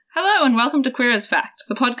and welcome to Queer as Fact,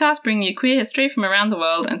 the podcast bringing you queer history from around the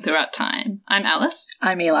world and throughout time. I'm Alice.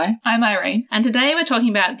 I'm Eli. I'm Irene. And today we're talking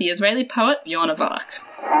about the Israeli poet Yonah Wallach.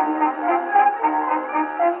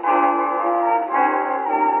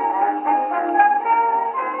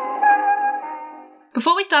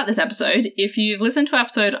 Before we start this episode, if you've listened to our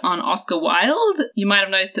episode on Oscar Wilde, you might have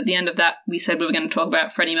noticed at the end of that we said we were going to talk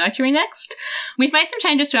about Freddie Mercury next. We've made some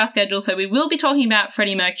changes to our schedule, so we will be talking about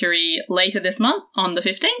Freddie Mercury later this month on the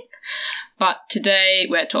 15th, but today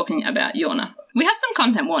we're talking about Yonah. We have some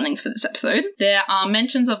content warnings for this episode. There are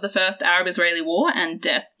mentions of the First Arab-Israeli War and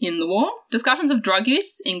death in the war, discussions of drug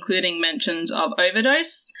use, including mentions of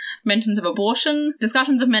overdose, mentions of abortion,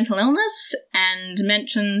 discussions of mental illness, and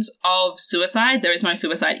mentions of suicide. There is no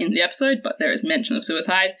suicide in the episode, but there is mention of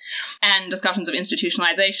suicide, and discussions of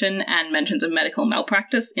institutionalization and mentions of medical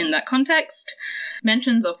malpractice in that context,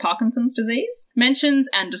 mentions of Parkinson's disease, mentions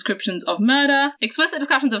and descriptions of murder, explicit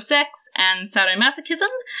discussions of sex and sadomasochism,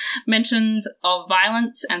 mentions of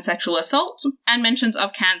violence and sexual assault, and mentions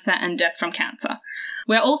of cancer and death from cancer.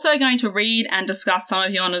 We're also going to read and discuss some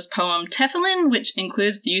of Yonah's poem Tefillin, which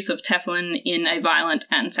includes the use of tefillin in a violent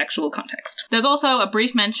and sexual context. There's also a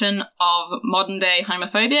brief mention of modern-day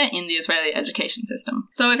homophobia in the Israeli education system.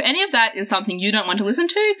 So if any of that is something you don't want to listen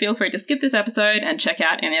to, feel free to skip this episode and check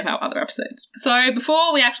out any of our other episodes. So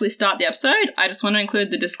before we actually start the episode, I just want to include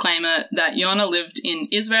the disclaimer that Yonah lived in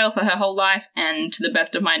Israel for her whole life and, to the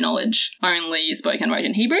best of my knowledge, only spoke and wrote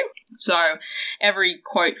in Hebrew. So every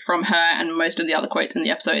quote from her and most of the other quotes in the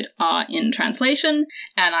episode are in translation,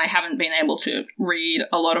 and I haven't been able to read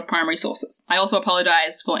a lot of primary sources. I also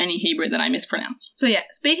apologize for any Hebrew that I mispronounce. So yeah,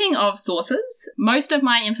 speaking of sources, most of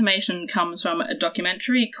my information comes from a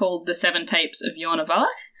documentary called The Seven Tapes of Yonah Wallach,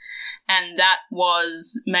 and that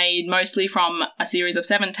was made mostly from a series of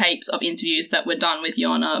 7 tapes of interviews that were done with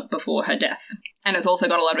Yonah before her death. And it's also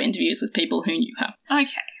got a lot of interviews with people who knew her. Okay,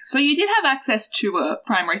 so you did have access to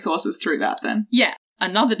primary sources through that then? Yeah.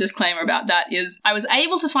 Another disclaimer about that is I was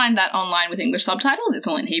able to find that online with English subtitles. It's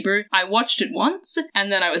all in Hebrew. I watched it once,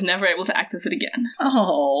 and then I was never able to access it again.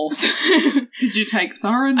 Oh. Did you take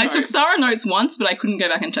thorough notes? I took thorough notes once, but I couldn't go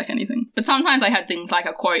back and check anything. But sometimes I had things like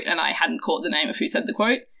a quote, and I hadn't caught the name of who said the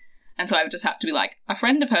quote. And so I would just have to be like, a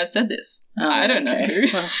friend of hers said this. Oh, I don't know who.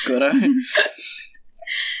 Oh, good.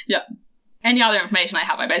 Yeah. Any other information I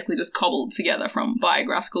have, I basically just cobbled together from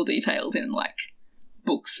biographical details in,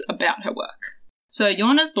 books about her work. So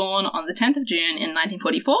Yonah's born on the 10th of June in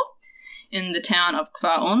 1944 in the town of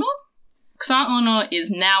Kfar Ono. Kfar Ono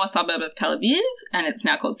is now a suburb of Tel Aviv, and it's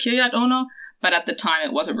now called Kiryat Ono, but at the time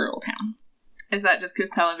it was a rural town. Is that just because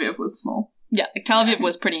Tel Aviv was small? Yeah, Tel Aviv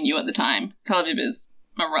was pretty new at the time. Tel Aviv is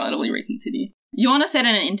a relatively recent city. Yonah said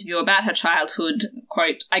in an interview about her childhood,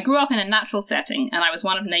 quote, "I grew up in a natural setting, and I was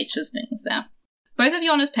one of nature's things there." Both of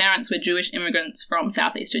Yonah's parents were Jewish immigrants from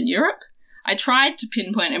southeastern Europe. I tried to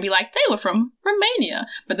pinpoint and be like, they were from Romania.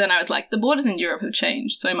 But then I was like, the borders in Europe have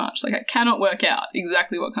changed so much. I cannot work out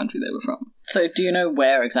exactly what country they were from. So do you know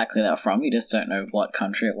where exactly they're from? You just don't know what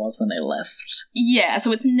country it was when they left? Yeah,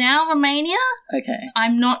 so it's now Romania. Okay.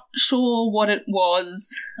 I'm not sure what it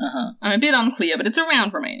was. Uh-huh. I'm a bit unclear, but it's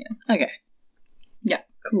around Romania. Okay. Yeah.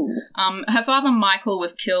 Cool. Her father, Michael,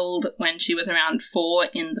 was killed when she was around 4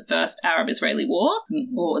 in the First Arab-Israeli War,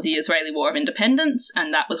 or the Israeli War of Independence,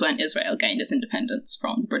 and that was when Israel gained its independence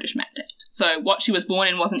from the British Mandate. So what she was born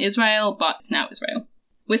in wasn't Israel, but it's now Israel.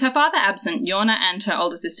 With her father absent, Yonah and her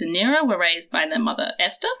older sister Nira were raised by their mother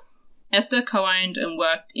Esther. Esther co-owned and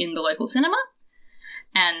worked in the local cinema,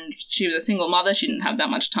 and she was a single mother. She didn't have that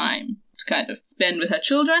much time to kind of spend with her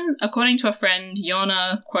children. According to a friend,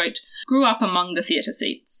 Yonah, quote, grew up among the theatre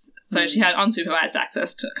seats. So she had unsupervised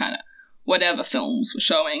access to kind of whatever films were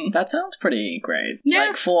showing. That sounds pretty great.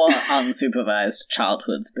 Yeah. For unsupervised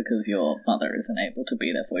childhoods, because your mother isn't able to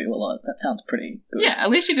be there for you a lot. That sounds pretty good. Yeah, at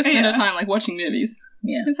least she just spent her time watching movies.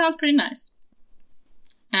 Yeah. It sounds pretty nice.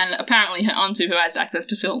 And apparently her unsupervised access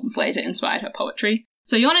to films later inspired her poetry.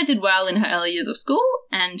 So Yonah did well in her early years of school,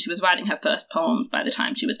 and she was writing her first poems by the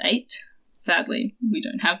time she was 8. Sadly, we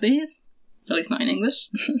don't have these, at least not in English.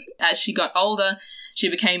 As she got older, she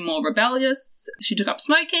became more rebellious. She took up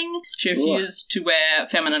smoking. She refused to wear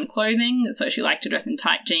feminine clothing, so she liked to dress in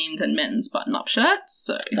tight jeans and men's button-up shirts.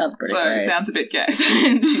 So Sounds pretty great. Sounds a bit gay.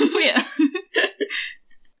 She's queer.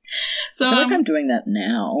 So I feel like I'm doing that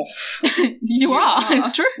now. You are.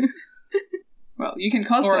 It's true. Well, you can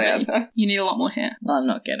cosplay as her. You need a lot more hair. Well, I'm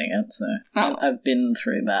not getting it, so I've been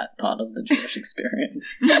through that part of the Jewish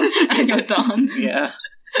experience. And you're done. Yeah.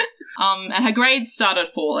 And her grades started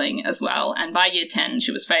falling as well, and by year 10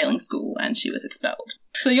 she was failing school and she was expelled.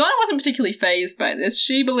 So Yona wasn't particularly fazed by this.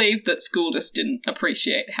 She believed that school just didn't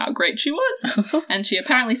appreciate how great she was, and she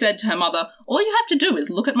apparently said to her mother, "All you have to do is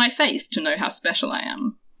look at my face to know how special I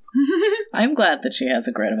am." I'm glad that she has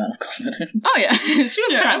a great amount of confidence. Oh yeah, she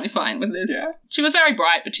was apparently fine with this. Yeah. She was very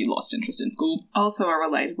bright, but she lost interest in school. Also a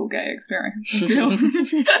relatable gay experience, I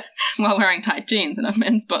feel. While wearing tight jeans and a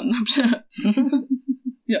men's button-up shirt.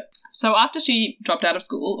 Yeah. So after she dropped out of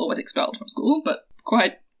school, or was expelled from school, but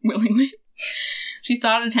quite willingly, she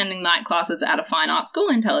started attending night classes at a fine art school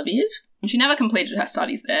in Tel Aviv. She never completed her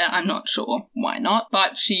studies there. I'm not sure why not,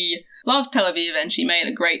 but she loved Tel Aviv and she made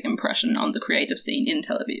a great impression on the creative scene in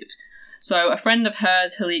Tel Aviv. So a friend of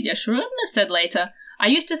hers, Hilid Yeshurun, said later, "I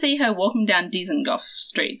used to see her walking down Dizengoff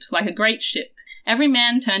Street like a great ship. Every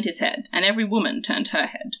man turned his head, and every woman turned her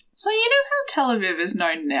head." So you know how Tel Aviv is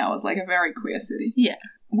known now as like a very queer city? Yeah.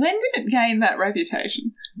 When did it gain that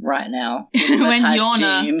reputation? Right now. When tight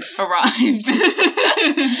Yona jeans. arrived.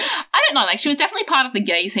 I don't know, like, she was definitely part of the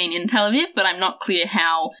gay scene in Tel Aviv, but I'm not clear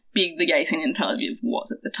how big the gay scene in Tel Aviv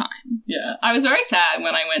was at the time. Yeah. I was very sad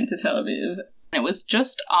when I went to Tel Aviv. It was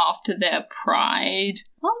just after their Pride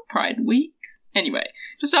Week? Anyway,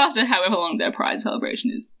 just after however long their Pride celebration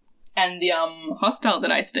is. And the hostel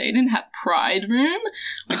that I stayed in had Pride Room,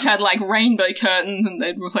 which had like rainbow curtains, and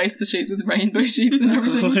they'd replaced the sheets with rainbow sheets and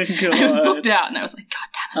everything. Oh my God. And it was booked out, and I was like, God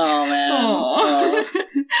damn it. Oh, man. Oh.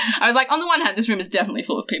 I was like, on the one hand, this room is definitely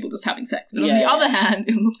full of people just having sex, but on Yeah, the other yeah. hand,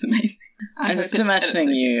 it looks amazing. I'm just imagining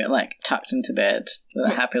you, like, tucked into bed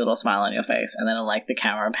with a happy little smile on your face, and then, like, the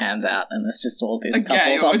camera pans out, and there's just all these A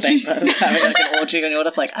gay couples on orgy. bed having, like, an orgy, and you're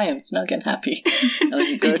just like, I am snug and happy. And then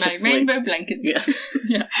you go In to my sleep. rainbow blanket. Yes.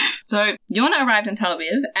 Yeah. So, Yona arrived in Tel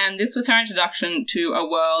Aviv, and this was her introduction to a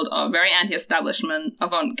world of very anti-establishment,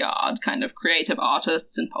 avant-garde, kind of creative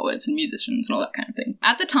artists and poets and musicians and all that kind of thing.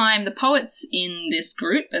 At the time, the poets in this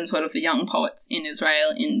group, and sort of the young poets in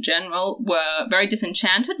Israel in general, were very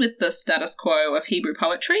disenchanted with the status quo of Hebrew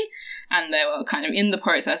poetry, and they were kind of in the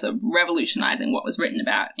process of revolutionizing what was written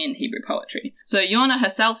about in Hebrew poetry. So Yona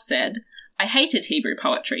herself said, "I hated Hebrew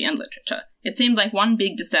poetry and literature. It seemed like one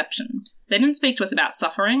big deception. They didn't speak to us about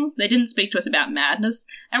suffering. They didn't speak to us about madness.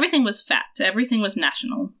 Everything was fact. Everything was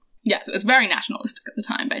national." Yeah, so it was very nationalistic at the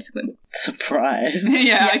time, basically. Surprise.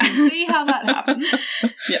 Yeah, I can see how that happened.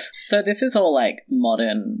 Yeah. So this is all, like,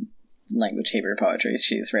 modern language Hebrew poetry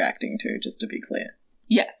she's reacting to, just to be clear.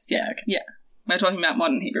 Yes, yeah, Okay. yeah. We're talking about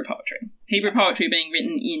modern Hebrew poetry. Hebrew poetry being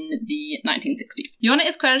written in the 1960s. Yona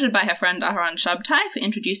is credited by her friend Aharon Shabtai for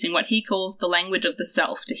introducing what he calls the language of the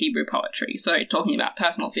self to Hebrew poetry, so talking about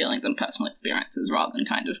personal feelings and personal experiences rather than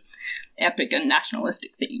kind of epic and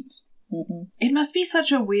nationalistic themes. Mm-hmm. It must be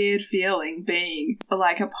such a weird feeling being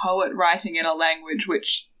like a poet writing in a language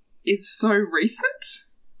which is so recent,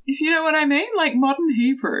 if you know what I mean. Like modern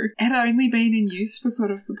Hebrew had only been in use for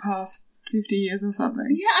sort of the past 50 years or something.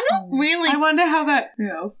 Yeah, I'm not really... I wonder how that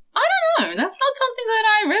feels. I don't know. That's not something that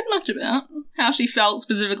I read much about. How she felt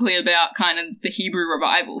specifically about kind of the Hebrew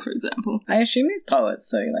revival, for example. I assume these poets,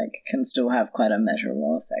 though, like, can still have quite a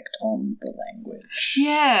measurable effect on the language.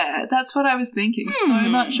 Yeah, that's what I was thinking. So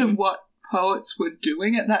much of what poets were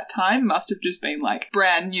doing at that time must have just been like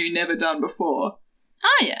brand new, never done before.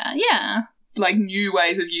 Oh, yeah, yeah. Like new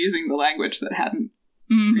ways of using the language that hadn't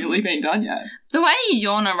really been done yet. The way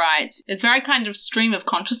Yona writes, it's very kind of stream of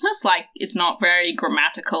consciousness, like it's not very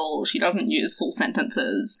grammatical, she doesn't use full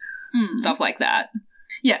sentences, stuff like that.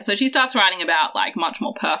 Yeah, so she starts writing about like much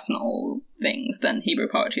more personal things than Hebrew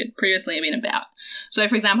poetry had previously been about. So,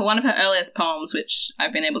 for example, one of her earliest poems, which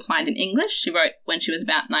I've been able to find in English, she wrote when she was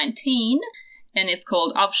about 19, and it's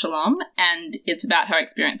called Avshalom, and it's about her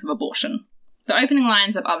experience of abortion. The opening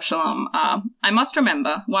lines of Avshalom are, "I must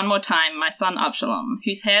remember, one more time, my son Avshalom,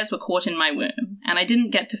 whose hairs were caught in my womb, and I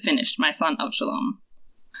didn't get to finish my son Avshalom."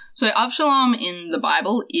 So Avshalom in the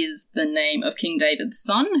Bible is the name of King David's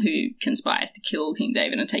son, who conspires to kill King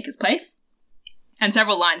David and take his place. And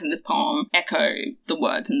several lines in this poem echo the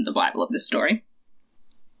words in the Bible of this story.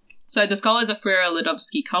 So the scholar Zafira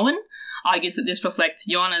Ludovsky-Cohen argues that this reflects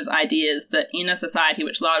Yona's ideas that in a society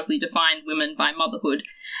which largely defined women by motherhood,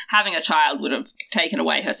 having a child would have taken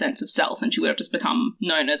away her sense of self and she would have just become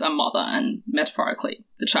known as a mother, and metaphorically,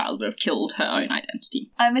 the child would have killed her own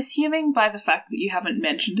identity. I'm assuming by the fact that you haven't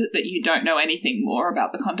mentioned it that you don't know anything more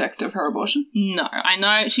about the context of her abortion. No, I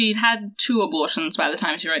know she'd had 2 abortions by the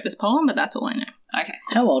time she wrote this poem, but that's all I know. Okay.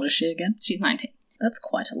 How old is she again? She's 19. That's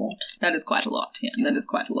quite a lot. That is quite a lot, that is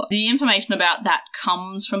quite a lot. The information about that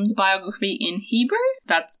comes from the biography in Hebrew.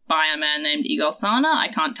 That's by a man named Yigal Sana. I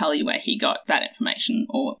can't tell you where he got that information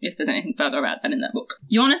or if there's anything further about that in that book.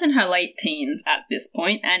 Yona's in her late teens at this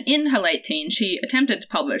point, and in her late teens she attempted to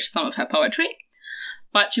publish some of her poetry,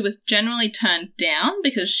 but she was generally turned down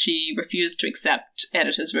because she refused to accept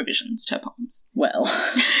editors' revisions to her poems. Well.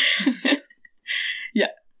 Yeah.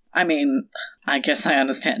 I mean, I guess I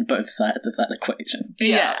understand both sides of that equation.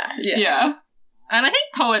 Yeah. And I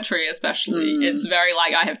think poetry especially, it's very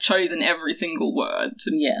like, I have chosen every single word.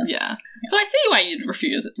 Yes. Yeah. So I see why you'd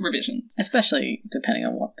refuse revisions. Especially depending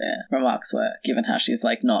on what their remarks were, given how she's,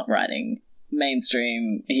 like, not writing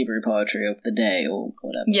mainstream Hebrew poetry of the day or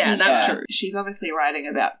whatever. Yeah, that's true. She's obviously writing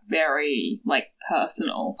about very, like,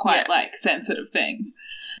 personal, quite, like, sensitive things.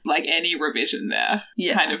 Like, any revision there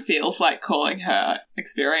kind of feels like calling her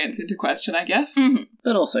experience into question, I guess. Mm-hmm.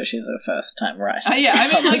 But also she's her first time writing. Yeah,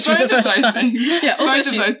 I mean, like, both of those things. Yeah, both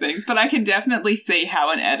of those things. But I can definitely see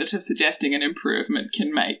how an editor suggesting an improvement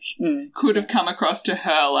could have come across to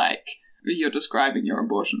her like, you're describing your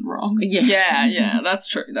abortion wrong. Yeah, that's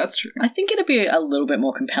true. I think it'd be a little bit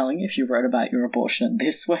more compelling if you wrote about your abortion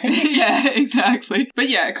this way. Yeah, exactly. But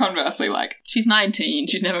yeah, conversely, like... She's 19,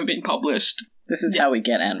 she's never been published. This is how we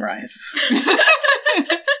get Anne Rice.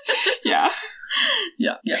 Yeah.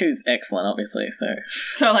 Who's excellent, obviously,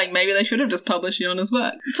 So, like, maybe they should have just published Yona's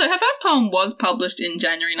work. So her first poem was published in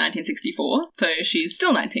January 1964, so she's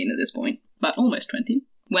still 19 at this point, but almost 20,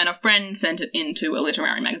 when a friend sent it into a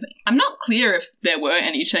literary magazine. I'm not clear if there were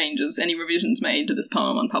any changes, any revisions made to this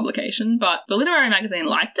poem on publication, but the literary magazine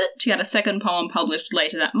liked it. She had a second poem published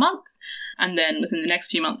later that month, and then within the next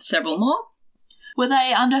few months, several more. Were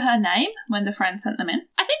they under her name when the friend sent them in?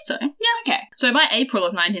 I think so, yeah. Okay. So by April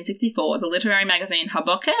of 1964, the literary magazine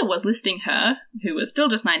Haboker was listing her, who was still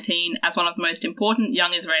just 19, as one of the most important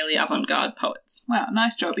young Israeli avant-garde poets. Wow,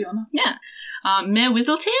 nice job, Yona. Yeah. Meir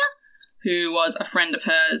Wieseltier, who was a friend of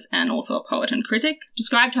hers and also a poet and critic,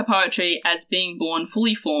 described her poetry as being born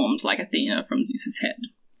fully formed like Athena from Zeus's head,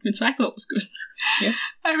 which I thought was good. Yeah.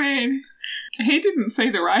 I mean, he didn't see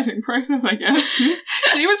the writing process, I guess.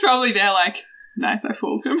 She was probably there like... Nice, I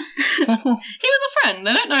fooled him. He was a friend.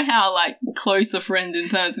 I don't know how, like, close a friend in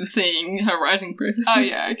terms of seeing her writing process. Oh,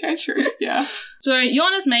 yeah, okay, true, yeah. So,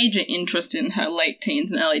 Yona's major interest in her late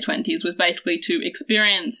teens and early 20s was basically to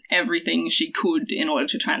experience everything she could in order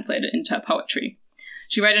to translate it into her poetry.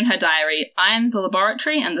 She wrote in her diary, "I am the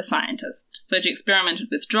laboratory and the scientist." So she experimented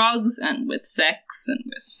with drugs and with sex and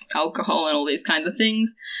with alcohol and all these kinds of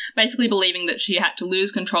things, basically believing that she had to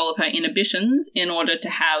lose control of her inhibitions in order to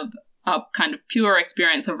have a kind of pure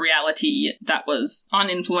experience of reality that was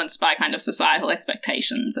uninfluenced by kind of societal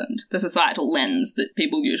expectations and the societal lens that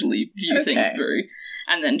people usually view things through.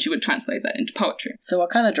 And then she would translate that into poetry. So what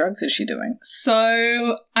kind of drugs is she doing?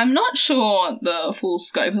 So I'm not sure the full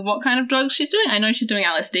scope of what kind of drugs she's doing. I know she's doing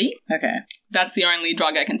LSD. Okay. That's the only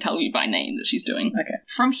drug I can tell you by name that she's doing. Okay.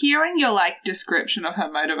 From hearing your, like, description of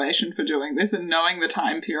her motivation for doing this and knowing the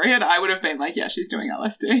time period, I would have been like, yeah, she's doing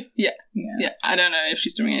LSD. Yeah. I don't know if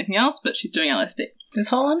she's doing anything else, but she's doing LSD. This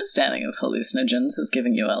whole understanding of hallucinogens is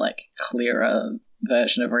giving you a, like, clearer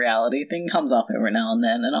version of reality thing comes up every now and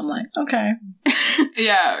then, and I'm like, okay.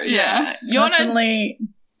 Yeah. Personally,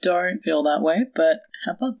 don't feel that way, but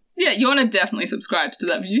have fun. Yeah, Yona definitely subscribes to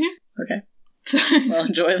that view. Okay. Well,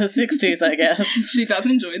 enjoy the 60s, I guess. She does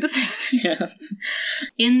enjoy the 60s. Yes.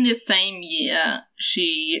 In this same year,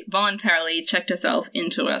 she voluntarily checked herself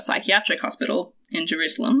into a psychiatric hospital in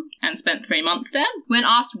Jerusalem and spent 3 months there. When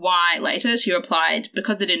asked why later, she replied,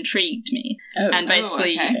 "Because it intrigued me." And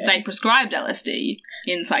basically, they prescribed LSD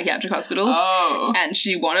in psychiatric hospitals, and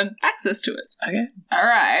she wanted access to it. Okay. All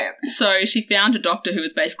right. So she found a doctor who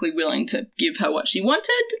was basically willing to give her what she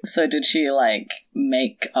wanted. So did she, like,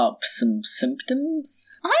 make up some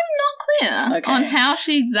symptoms? I'm not clear on how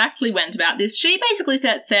she exactly went about this. She basically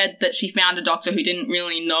said that she found a doctor who didn't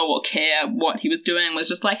really know or care what he was doing, was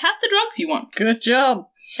just like, have the drugs you want. Good job.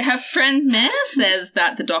 Her friend Meir says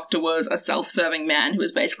that the doctor was a self-serving man who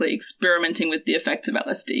was basically experimenting with the effects of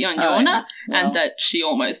LSD on Yona, and that she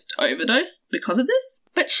almost overdosed because of this.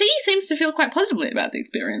 But she seems to feel quite positively about the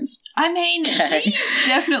experience. I mean, she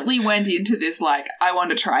definitely went into this like, I want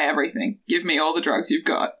to try everything. Give me all the drugs you've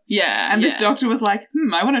got. Yeah. And this doctor was like,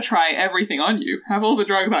 I want to try everything on you. Have all the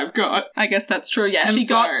drugs I've got. I guess that's true, yeah. And she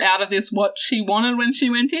got out of this what she wanted when she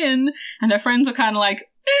went in, and her friends were kind of like,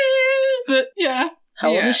 but yeah. How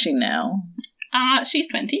old is she now? She's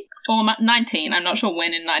 20. Or 19. I'm not sure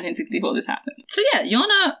when in 1964 this happened. So yeah,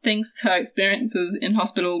 Yona thinks her experiences in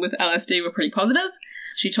hospital with LSD were pretty positive.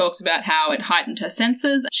 She talks about how it heightened her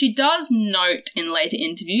senses. She does note in later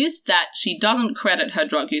interviews that she doesn't credit her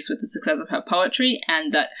drug use with the success of her poetry,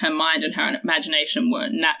 and that her mind and her imagination were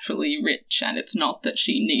naturally rich, and it's not that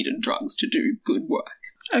she needed drugs to do good work.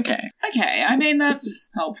 Okay. Okay, I mean, that's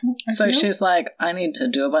helpful. So she's like, I need to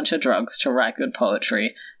do a bunch of drugs to write good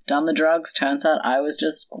poetry. Done the drugs, turns out I was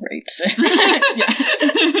just great.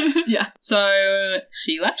 Yeah. So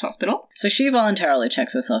she left hospital. So she voluntarily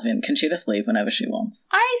checks herself in. Can she just leave whenever she wants?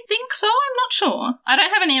 I think so, I'm not sure. I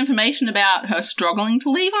don't have any information about her struggling to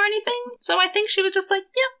leave or anything, so I think she was just like,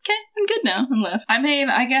 yeah, okay, I'm good now, and left. I mean,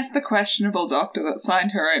 I guess the questionable doctor that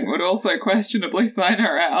signed her in would also questionably sign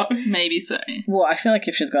her out. Maybe so. Well, I feel like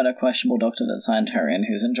if she's got a questionable doctor that signed her in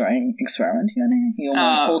who's enjoying experimenting on her, he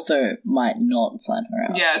also might not sign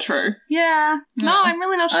her out. Yeah, true. Yeah. No, I'm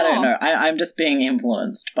really not sure. I don't know. I'm just being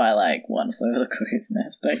influenced by, like, One Flew Over the Cuckoo's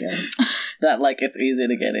Nest, I guess. That, like, it's easy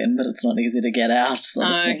to get in, but it's not easy to get out.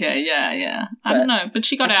 Okay, yeah. I don't know, but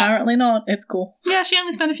she got out. Apparently not. It's cool. Yeah, she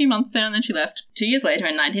only spent a few months there and then she left. 2 years later,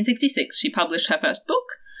 in 1966, she published her first book,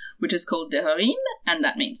 which is called Devarim, and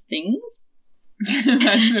that means things.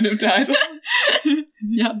 Imaginative title.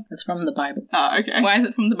 Yeah. It's from the Bible. Oh, okay. Why is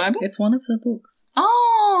it from the Bible? It's one of the books.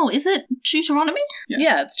 Oh, is it Deuteronomy?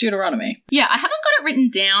 Yeah, it's Deuteronomy. Yeah, I haven't got it written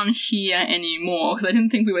down here anymore because I didn't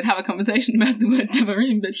think we would have a conversation about the word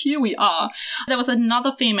Devarim, but here we are. There was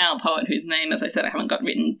another female poet whose name, as I said, I haven't got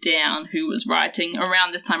written down, who was writing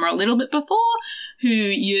around this time or a little bit before, who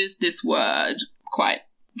used this word quite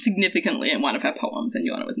significantly in one of her poems, and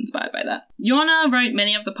Yona was inspired by that. Yona wrote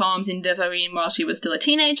many of the poems in Devarim while she was still a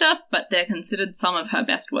teenager, but they're considered some of her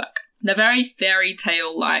best work. They're very fairy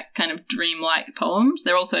tale-like, kind of dream-like poems.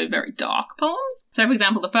 They're also very dark poems. So, for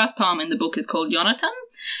example, the first poem in the book is called Yonatan,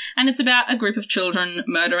 and it's about a group of children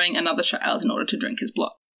murdering another child in order to drink his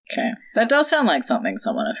blood. Okay. That does sound like something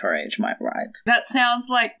someone of her age might write. That sounds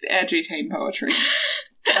like edgy teen poetry.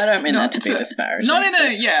 I don't mean that to be disparaging. Not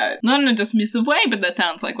in a dismissive way, but that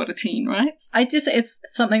sounds like what a teen writes. It's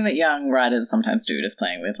something that young writers sometimes do, just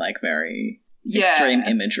playing with, like, very extreme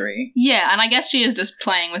imagery. Yeah, and I guess she is just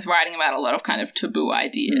playing with writing about a lot of kind of taboo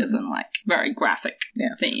ideas and, like, very graphic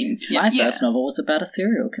themes. Yeah. My first novel was about a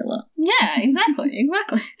serial killer. Yeah, exactly.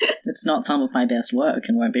 It's not some of my best work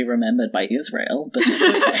and won't be remembered by Israel, but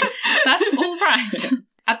it's okay. That's all right.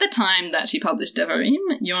 At the time that she published Devarim,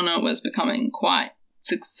 Yona was becoming quite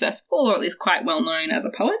successful, or at least quite well known as a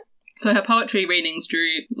poet. So her poetry readings drew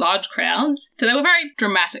large crowds. So they were very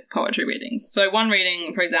dramatic poetry readings. So one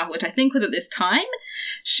reading, for example, which I think was at this time,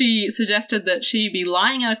 she suggested that she be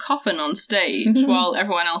lying in a coffin on stage while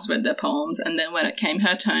everyone else read their poems, and then when it came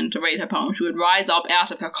her turn to read her poem, she would rise up out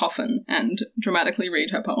of her coffin and dramatically read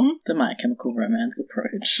her poem. The My Chemical Romance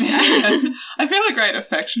approach. I feel a great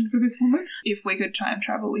affection for this woman. If we could time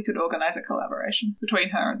travel, we could organise a collaboration between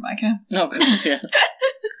her and My Chem. Oh, good, yes.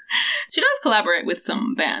 She does collaborate with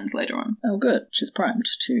some bands later on. Oh, good. She's primed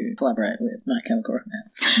to collaborate with My Chemical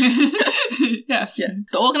Romance. Yes. Yeah.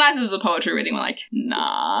 The organisers of the poetry reading were like,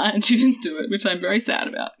 nah, and she didn't do it, which I'm very sad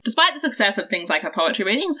about. Despite the success of things like her poetry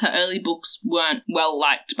readings, her early books weren't well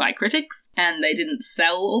liked by critics, and they didn't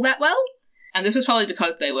sell all that well. And this was probably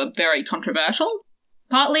because they were very controversial.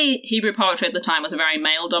 Partly, Hebrew poetry at the time was a very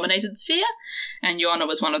male-dominated sphere, and Yona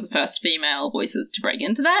was one of the first female voices to break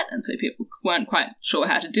into that, and so people weren't quite sure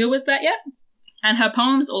how to deal with that yet. And her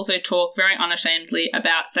poems also talk very unashamedly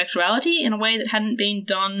about sexuality in a way that hadn't been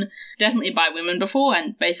done definitely by women before,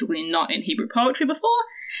 and basically not in Hebrew poetry before.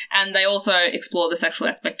 And they also explore the sexual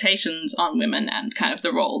expectations on women and kind of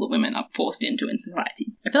the role that women are forced into in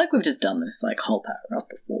society. I feel like we've just done this, like, whole paragraph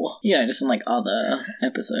before. Yeah, just in, like, other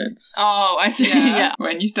episodes. Oh, I see. Yeah.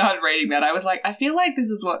 When you started reading that, I was like, I feel like this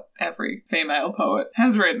is what every female poet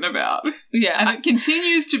has written about. Yeah. And it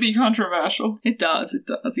continues to be controversial. It does.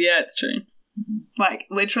 Yeah, it's true. Like,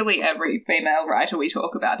 literally every female writer we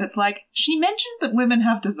talk about, it's like, she mentioned that women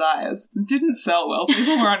have desires. It didn't sell well.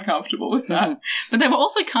 People were uncomfortable with that. But they were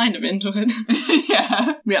also kind of into it.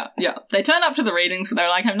 Yeah. They turned up to the readings, but they were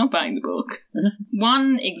like, I'm not buying the book.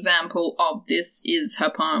 One example of this is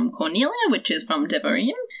her poem Cornelia, which is from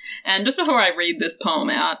Devarim. And just before I read this poem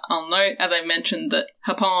out, I'll note, as I mentioned, that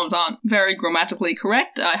her poems aren't very grammatically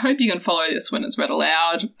correct. I hope you can follow this when it's read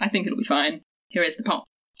aloud. I think it'll be fine. Here is the poem.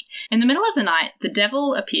 In the middle of the night, the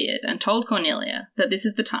devil appeared and told Cornelia that this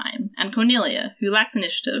is the time, and Cornelia, who lacks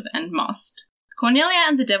initiative and must. Cornelia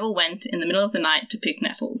and the devil went in the middle of the night to pick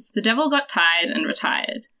nettles. The devil got tired and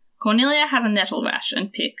retired. Cornelia has a nettle rash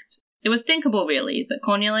and picked. It was thinkable, really, that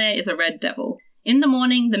Cornelia is a red devil. In the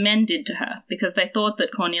morning, the men did to her, because they thought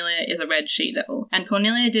that Cornelia is a red she-devil, and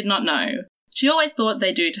Cornelia did not know. She always thought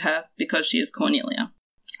they do to her because she is Cornelia.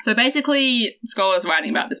 So basically, scholars writing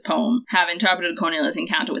about this poem have interpreted Cornelia's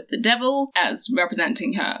encounter with the devil as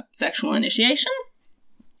representing her sexual initiation,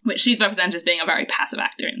 which she's represented as being a very passive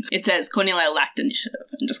actor in. It says Cornelia lacked initiative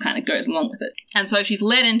and just kind of goes along with it. And so she's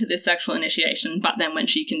led into this sexual initiation, but then when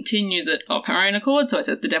she continues it of her own accord, so it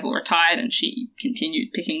says the devil retired and she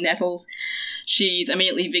continued picking nettles, she's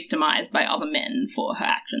immediately victimized by other men for her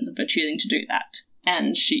actions and for choosing to do that.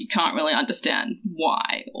 And she can't really understand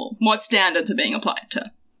why or what standards are being applied to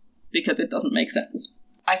her, because it doesn't make sense.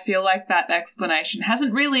 I feel like that explanation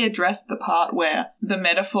hasn't really addressed the part where the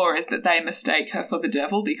metaphor is that they mistake her for the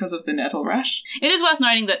devil because of the nettle rash. It is worth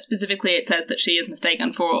noting that specifically it says that she is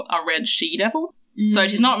mistaken for a red she-devil. So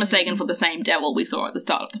she's not mistaken for the same devil we saw at the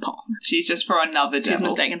start of the poem. She's just for another devil. She's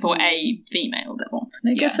mistaken for a female devil.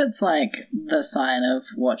 I guess it's like the sign of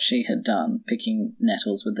what she had done, picking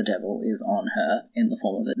nettles with the devil, is on her in the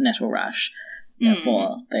form of a nettle rash.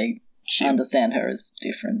 Therefore, they understand her as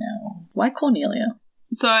different now. Why Cornelia?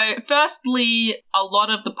 So, firstly, a lot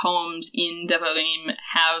of the poems in Devarim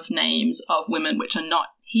have names of women which are not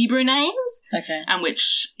Hebrew names, and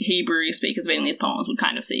which Hebrew speakers reading these poems would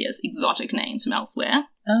kind of see as exotic names from elsewhere.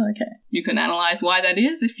 Oh, okay. You can analyse why that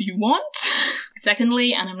is if you want.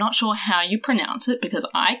 Secondly, and I'm not sure how you pronounce it because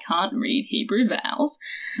I can't read Hebrew vowels.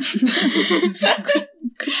 Could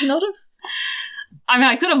you not have? I mean,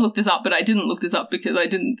 I could have looked this up, but I didn't look this up because I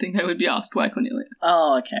didn't think I would be asked why Cornelia.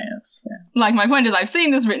 Oh, okay, that's fair. Like, my point is I've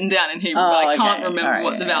seen this written down in Hebrew, but I can't remember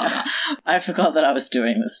what the vowels are. I forgot that I was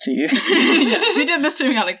doing this to you. Yes, you did this to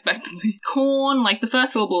me unexpectedly. Corn, like the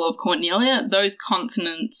first syllable of Cornelia, those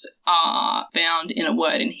consonants are found in a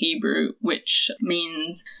word in Hebrew which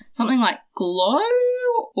means something like glow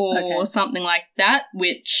or something like that,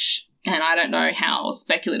 which... And I don't know how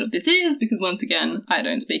speculative this is because, once again, I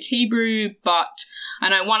don't speak Hebrew, but I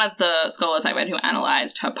know one of the scholars I read who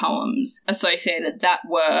analysed her poems associated that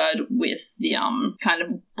word with the kind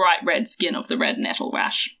of bright red skin of the red nettle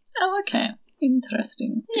rash. Oh, okay.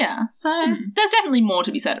 Interesting. Yeah, so there's definitely more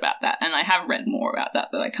to be said about that, and I have read more about that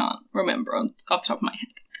I can't remember off the top of my head.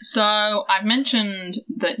 So, I've mentioned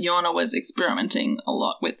that Yona was experimenting a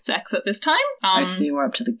lot with sex at this time. I see we're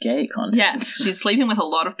up to the gay content. Yes, she's sleeping with a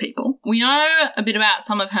lot of people. We know a bit about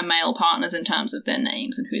some of her male partners in terms of their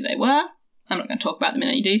names and who they were. I'm not going to talk about them in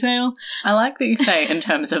any detail. I like that you say in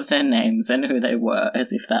terms of their names and who they were,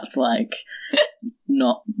 as if that's, like,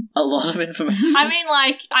 not a lot of information. I mean,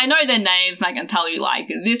 like, I know their names and I can tell you, like,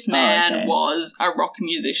 this man was a rock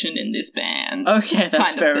musician in this band. Okay,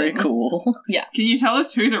 that's very cool. Yeah. Can you tell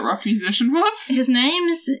us who the rock musician was? His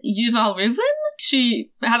name's Yuval Rivlin.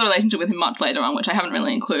 She has a relationship with him much later on, which I haven't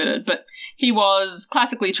really included, but he was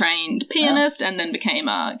classically trained pianist and then became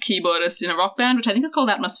a keyboardist in a rock band, which I think is called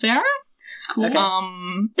Atmosphera. Cool. Okay.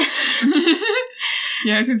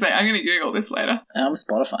 Yeah, I was going to say, I'm going to Google this later. I'm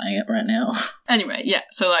Spotifying it right now. Anyway, yeah,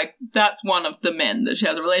 so, like, that's one of the men that she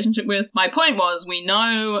has a relationship with. My point was, we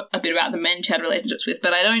know a bit about the men she had relationships with,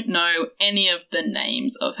 but I don't know any of the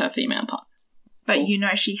names of her female partners. But you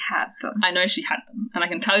know she had them. I know she had them, and I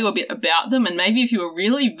can tell you a bit about them, and maybe if you were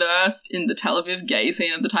really versed in the Tel Aviv gay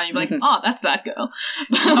scene at the time, you'd be like, oh, that's that girl.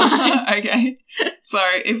 Okay. So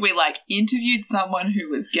if we, like, interviewed someone who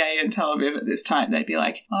was gay in Tel Aviv at this time, they'd be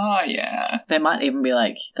like, oh, yeah. They might even be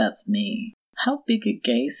like, that's me. How big a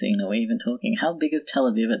gay scene are we even talking? How big is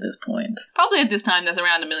Tel Aviv at this point? Probably at this time there's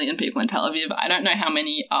around 1 million people in Tel Aviv. I don't know how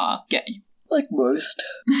many are gay. Like most.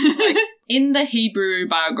 Like, in the Hebrew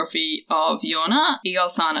biography of Yona,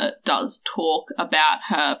 Yigal Sana does talk about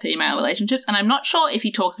her female relationships, and I'm not sure if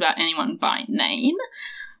he talks about anyone by name,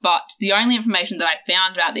 but the only information that I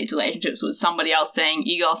found about these relationships was somebody else saying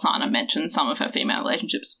Yigal Sana mentioned some of her female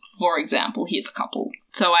relationships. For example, here's a couple.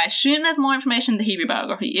 So I assume there's more information in the Hebrew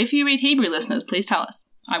biography. If you read Hebrew, listeners, please tell us.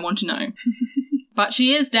 I want to know. But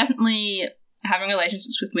she is definitely having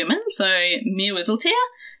relationships with women, so Mir Wieseltier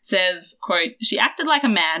says, quote, she acted like a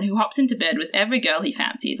man who hops into bed with every girl he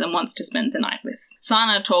fancies and wants to spend the night with.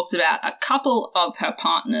 Sana talks about a couple of her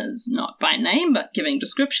partners, not by name, but giving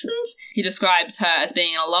descriptions. He describes her as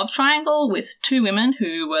being in a love triangle with 2 women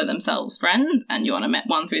who were themselves friends, and Yona met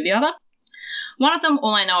one through the other. One of them,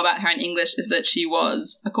 all I know about her in English, is that she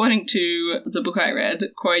was, according to the book I read,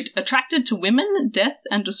 quote, attracted to women, death,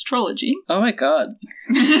 and astrology. Oh my god.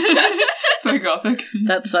 So gothic.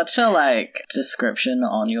 That's such a, like, description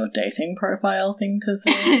on your dating profile thing to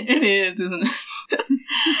say. It is, isn't it?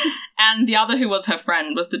 And the other, who was her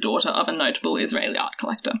friend, was the daughter of a notable Israeli art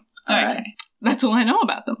collector. Alright. That's all I know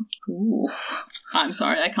about them. Cool. I'm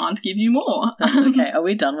sorry, I can't give you more. That's okay. Are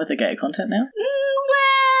we done with the gay content now?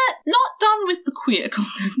 not done with the queer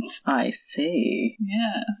content. I see.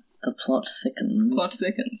 Yes. The plot thickens. Plot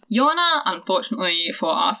thickens. Yorna, unfortunately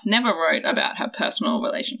for us, never wrote about her personal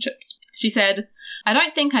relationships. She said, I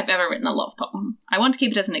don't think I've ever written a love poem. I want to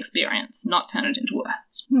keep it as an experience, not turn it into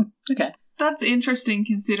words. Okay. That's interesting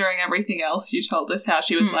considering everything else you told us, how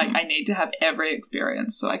she was like, I need to have every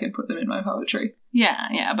experience so I can put them in my poetry.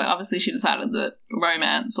 Yeah, but obviously she decided that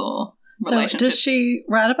romance or So relationships... does she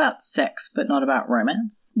write about sex but not about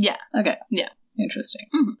romance? Yeah. Okay. Yeah. Interesting.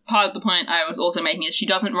 Part of the point I was also making is she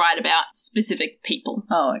doesn't write about specific people.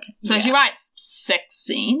 Oh, okay. So she writes sex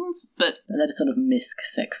scenes, but... But that is sort of misc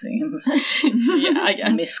sex scenes. yeah, I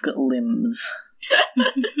guess. Misc limbs.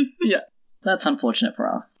 Yeah. That's unfortunate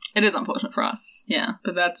for us. It is unfortunate for us, yeah,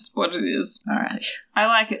 but that's what it is. Alright. I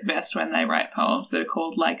like it best when they write poems that are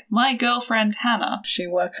called, like, My Girlfriend Hannah. She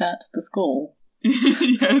works at the school.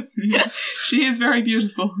 Yes, yeah. She is very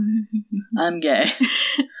beautiful. I'm gay.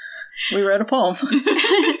 We wrote a poem.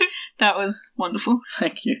 That was wonderful.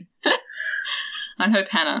 Thank you. I hope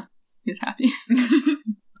Hannah is happy.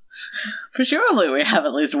 Presumably we have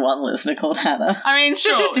at least one listener called Hannah. I mean,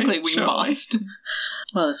 statistically Surely, we surely. must.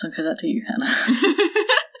 Well, this one goes out to you, Hannah.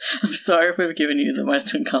 I'm sorry if we've given you the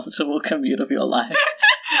most uncomfortable commute of your life.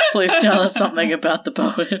 Please tell us something about the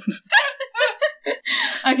poet.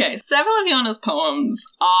 Okay, several of Yorna's poems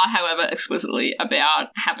are, however, explicitly about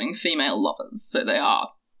having female lovers, so they are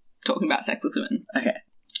talking about sex with women. Okay.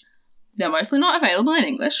 They're mostly not available in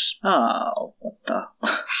English. Oh, what the...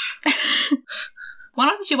 One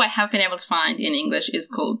of the two I have been able to find in English is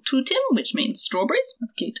called Tutim, which means strawberries.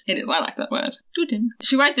 That's cute. It is, I like that word. Tutim.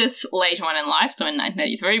 She wrote this later on in life, so in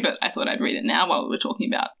 1983, but I thought I'd read it now while we were talking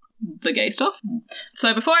about the gay stuff.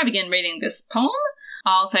 So before I begin reading this poem,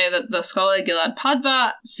 I'll say that the scholar Gilad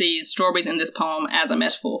Padva sees strawberries in this poem as a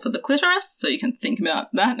metaphor for the clitoris, so you can think about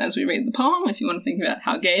that as we read the poem if you want to think about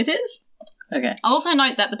how gay it is. Okay. I'll also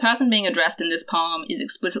note that the person being addressed in this poem is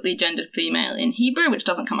explicitly gendered female in Hebrew, which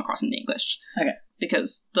doesn't come across in English. Okay.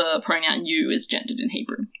 Because the pronoun you is gendered in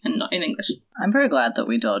Hebrew and not in English. I'm very glad that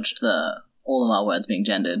we dodged the all of our words being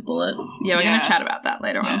gendered bullet. Yeah, we're Yeah. going to chat about that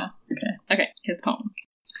later on. Okay, here's the poem.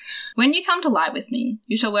 When you come to lie with me,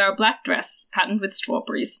 you shall wear a black dress patterned with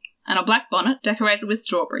strawberries, and a black bonnet decorated with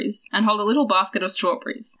strawberries, and hold a little basket of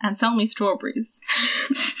strawberries, and sell me strawberries.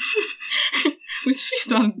 Which she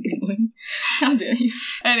started giggling. How dare you?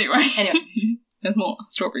 Anyway. There's more.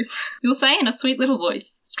 Strawberries. You'll say in a sweet little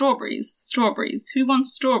voice, strawberries, strawberries, who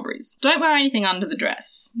wants strawberries? Don't wear anything under the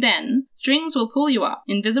dress. Then, strings will pull you up,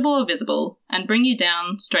 invisible or visible, and bring you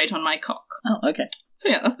down straight on my cock. Oh, okay. So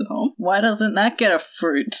yeah, that's the poem. Why doesn't that get a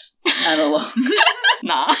fruit analog?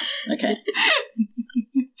 Nah. Okay.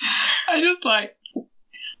 I just, like,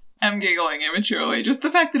 am giggling immaturely. Just the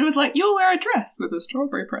fact that it was like, you'll wear a dress with a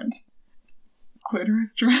strawberry print.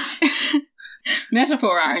 Clitoris dress.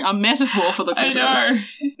 Metaphor, Aaron. A metaphor for the I clitoris.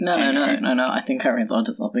 know. No. I think Irene's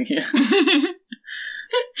onto something here.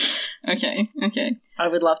 Okay. I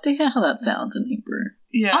would love to hear how that sounds in Hebrew.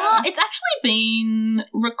 Yeah. It's actually been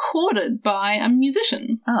recorded by a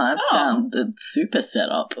musician. Oh, that sounded super set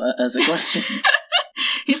up as a question.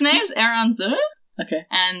 His name's Eran Zur, Okay.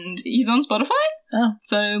 and he's on Spotify. Oh.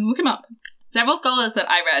 So look him up. Several scholars that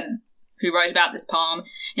I read who wrote about this poem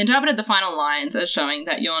interpreted the final lines as showing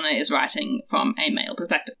that Yorna is writing from a male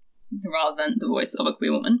perspective, rather than the voice of a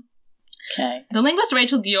queer woman. Okay. The linguist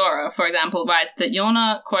Rachel Giora, for example, writes that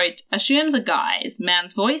Yorna, quote, assumes a guy's,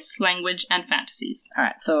 man's voice, language, and fantasies.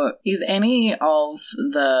 Alright, so is any of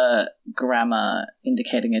the grammar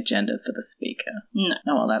indicating a gender for the speaker? No.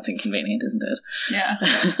 Oh, well, that's inconvenient, isn't it?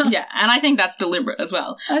 Yeah. Yeah, and I think that's deliberate as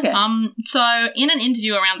well. Okay. So in an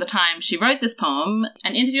interview around the time she wrote this poem,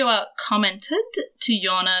 an interviewer commented to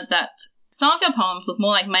Yorna that some of your poems look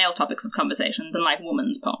more like male topics of conversation than like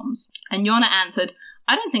women's poems. And Yorna answered,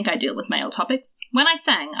 I don't think I deal with male topics. When I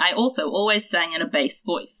sang, I also always sang in a bass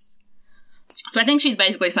voice. So I think she's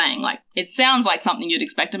basically saying, like, it sounds like something you'd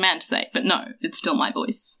expect a man to say, but no, it's still my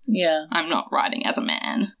voice. Yeah. I'm not writing as a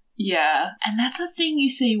man. Yeah. And that's a thing you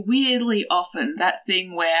see weirdly often, that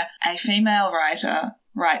thing where a female writer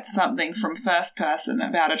writes something from first person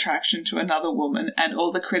about attraction to another woman and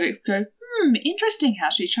all the critics go, interesting how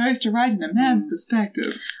she chose to write in a man's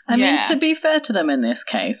perspective. I mean, Yeah. to be fair to them in this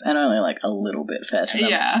case, and only like a little bit fair to them,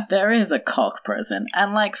 Yeah. there is a cock present,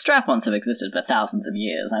 and like strap-ons have existed for thousands of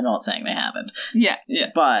years. I'm not saying they haven't, Yeah.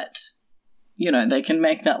 but you know, they can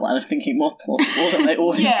make that line of thinking more plausible than they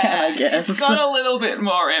always can, I guess. It's got a little bit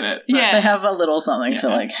more in it. but- Yeah. They have a little something to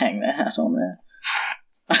like hang their hat on there.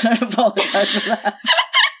 I don't apologise for that.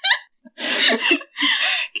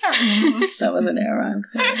 Carry That was an error, I'm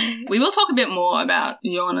sorry. We will talk a bit more about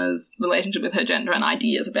Yorna's relationship with her gender and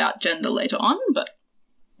ideas about gender later on, but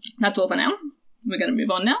that's all for now. We're going to move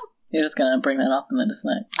on now. You're just going to bring that up and then just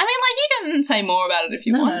like... I mean, you can say more about it if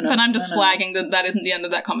you want, but I'm just flagging that isn't the end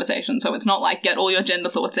of that conversation, so it's not like get all your gender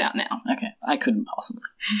thoughts out now. Okay, I couldn't possibly.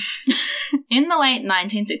 In the late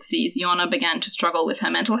 1960s, Yorna began to struggle with her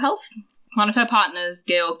mental health. One of her partners,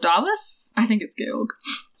 Georg Darvas, I think it's Georg,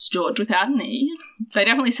 it's George without an E. They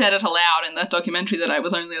definitely said it aloud in that documentary that I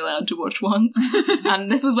was only allowed to watch once. And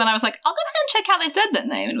this was when I was like, I'll go back and check how they said that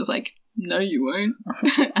name. And it was like, no, you won't.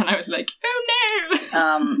 And I was like, oh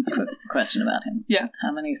no. Quick question about him. Yeah.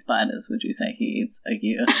 How many spiders would you say he eats a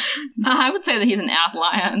year? I would say that he's an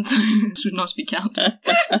outlier and so should not be counted.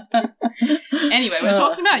 Anyway, we're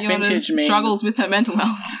talking about Yorna's struggles with her mental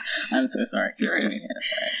health. I'm so sorry. Serious.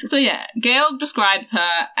 So yeah, Georg describes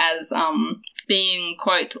her as being,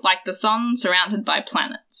 quote, like the sun surrounded by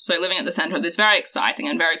planets. So living at the centre of this very exciting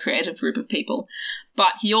and very creative group of people.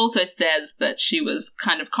 But he also says that she was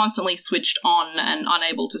kind of constantly switched on and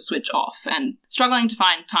unable to switch off and struggling to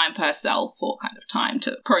find time for herself or kind of time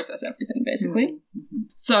to process everything, basically. Mm-hmm.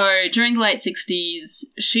 So during the late 60s,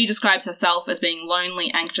 she describes herself as being lonely,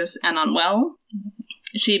 anxious, and unwell.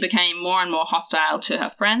 She became more and more hostile to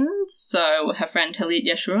her friends. So her friend Halit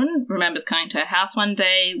Yeshurun remembers coming to her house one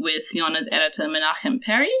day with Yorna's editor Menachem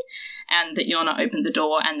Perry, and that Yorna opened the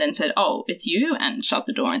door and then said, "Oh, it's you," and shut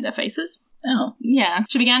the door in their faces. Oh. Yeah.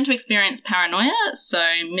 She began to experience paranoia, so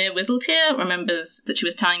Mir Wieseltier remembers that she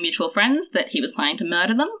was telling mutual friends that he was planning to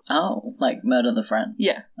murder them. Oh, like murder the friend?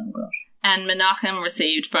 Yeah. Oh, gosh. And Menachem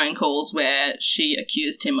received phone calls where she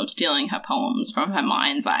accused him of stealing her poems from her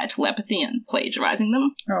mind via telepathy and plagiarizing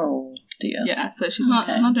them. Oh, dear. Yeah, so she's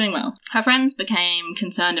not doing well. Her friends became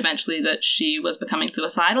concerned eventually that she was becoming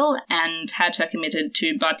suicidal and had her committed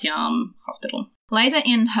to Bat Yam Hospital. Later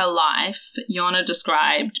in her life, Yorna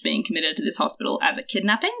described being committed to this hospital as a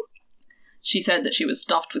kidnapping. She said that she was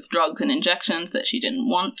stuffed with drugs and injections that she didn't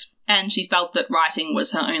want, and she felt that writing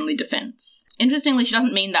was her only defense. Interestingly, she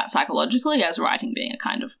doesn't mean that psychologically, as writing being a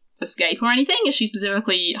kind of escape or anything. She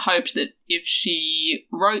specifically hoped that if she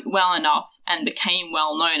wrote well enough and became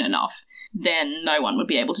well known enough, then no one would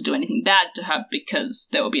be able to do anything bad to her because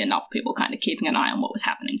there would be enough people kind of keeping an eye on what was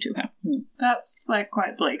happening to her. That's,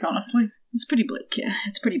 quite bleak, honestly. It's pretty bleak, yeah.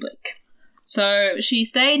 It's pretty bleak. So she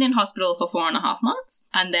stayed in hospital for 4.5 months,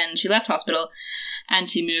 and then she left hospital, and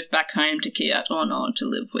she moved back home to Kiryat Orno to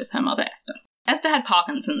live with her mother Esther. Esther had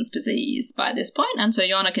Parkinson's disease by this point, and so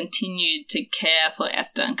Yorna continued to care for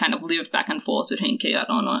Esther and kind of lived back and forth between Kiryat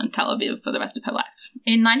Orno and Tel Aviv for the rest of her life.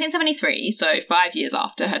 In 1973, so 5 years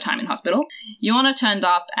after her time in hospital, Yorna turned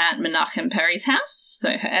up at Menachem Perry's house,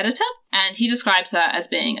 so her editor, and he describes her as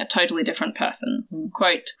being a totally different person.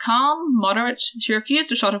 Quote, calm, moderate, she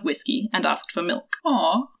refused a shot of whiskey and asked for milk.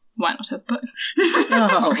 Aww. Why not have both?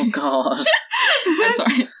 Oh, God. I'm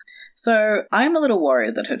sorry. So, I'm a little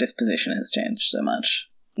worried that her disposition has changed so much.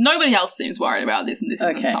 Nobody else seems worried about this, and this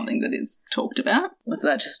isn't something that is talked about. Was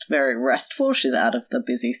that just very restful? She's out of the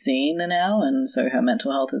busy scene now, and so her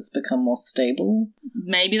mental health has become more stable?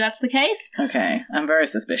 Maybe that's the case. Okay, I'm very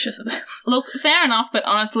suspicious of this. Look, fair enough, but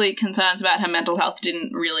honestly, concerns about her mental health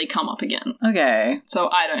didn't really come up again. Okay. So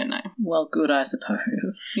I don't know. Well, good, I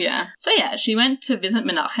suppose. Yeah. So yeah, she went to visit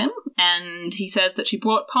Menachem, and he says that she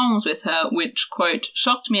brought poems with her, which, quote,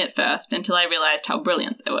 shocked me at first until I realised how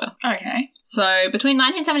brilliant they were. Okay. So between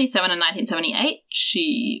 1977 and 1978,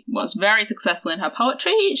 she was very successful in her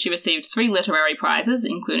poetry. She received 3 literary prizes,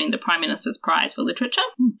 including the Prime Minister's Prize for Literature.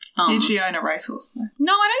 Did she own a racehorse, though?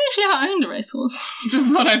 No, I don't think she ever owned a racehorse. Just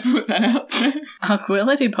thought I'd put that out there. Our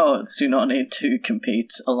quality poets do not need to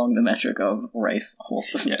compete along the metric of race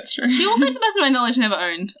horses. Yeah, it's true. She also, to the best of my knowledge, never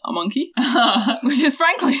owned a monkey, which is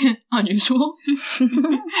frankly unusual.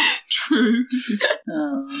 True.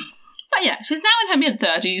 But yeah, she's now in her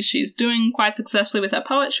mid-30s. She's doing quite successfully with her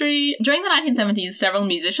poetry. During the 1970s, several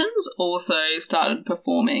musicians also started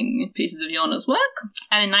performing pieces of Yorna's work.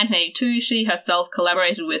 And in 1982, she herself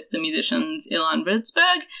collaborated with the musicians Ilan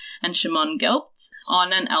Würzburg and Shimon Gelbtz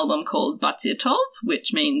on an album called Batzir Tov,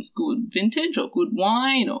 which means good vintage or good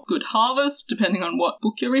wine or good harvest, depending on what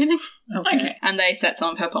book you're reading. Okay. And they set some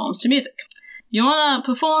of her poems to music. Yorna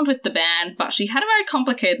performed with the band, but she had a very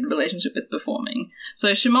complicated relationship with performing.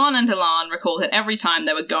 So Shimon and Ilan recalled that every time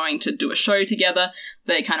they were going to do a show together,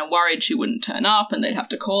 they kind of worried she wouldn't turn up, and they'd have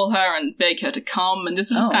to call her and beg her to come, and this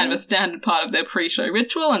was kind of a standard part of their pre-show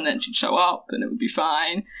ritual, and then she'd show up, and it would be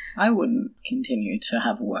fine. I wouldn't continue to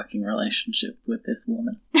have a working relationship with this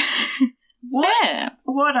woman. Fair.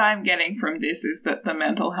 What I'm getting from this is that the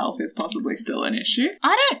mental health is possibly still an issue.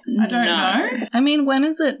 I don't know. I mean, when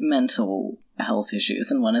is it mental health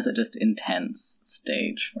issues and when is it just intense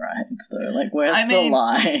stage fright, though? Like, where's the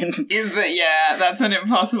line? Is that, that's an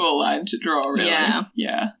impossible line to draw, really.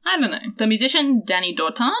 Yeah. I don't know. The musician Danny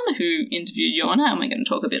Dortan, who interviewed Yorna, and we're going to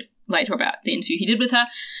talk a bit later about the interview he did with her,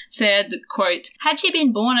 said, quote, "Had she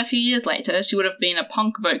been born a few years later, she would have been a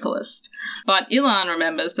punk vocalist. But Ilan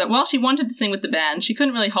remembers that while she wanted to sing with the band, she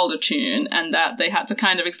couldn't really hold a tune, and that they had to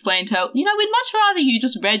kind of explain to her, we'd much rather you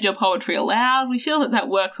just read your poetry aloud. We feel that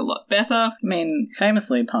works a lot better." I mean,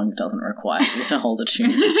 famously, punk doesn't require you to hold a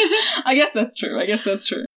tune. I guess that's true.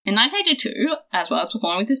 In 1982, as well as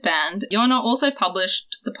performing with this band, Yorna also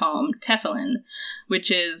published the poem Tefillin, which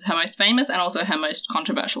is her most famous and also her most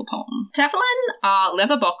controversial poem. Tefillin are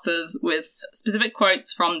leather boxes with specific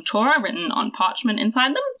quotes from the Torah written on parchment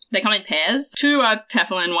inside them. They come in pairs. 2 are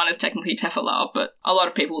tefillin, 1 is technically tefillah, but a lot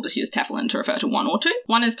of people just use tefillin to refer to 1 or 2.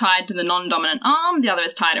 1 is tied to the non-dominant arm, the other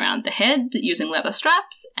is tied around the head using leather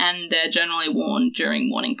straps, and they're generally worn during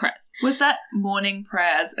morning prayers. Was that morning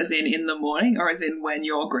prayers as in the morning, or as in when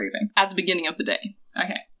you're grieving? At the beginning of the day.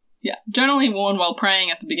 Okay. Yeah, generally worn while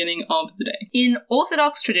praying at the beginning of the day. In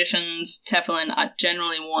Orthodox traditions, tefillin are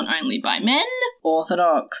generally worn only by men.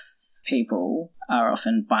 Orthodox people are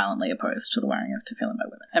often violently opposed to the wearing of tefillin by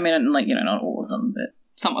women. I mean, not all of them, but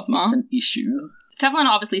some of them are. It's an issue. Tefillin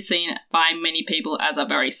are obviously seen by many people as a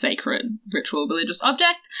very sacred ritual religious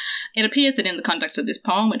object. It appears that in the context of this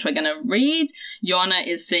poem, which we're going to read, Yorna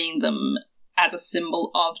is seeing them as a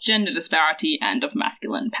symbol of gender disparity and of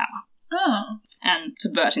masculine power. Oh. And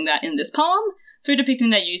subverting that in this poem through depicting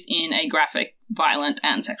their use in a graphic, violent,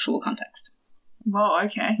 and sexual context. Well,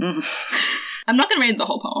 okay. I'm not going to read the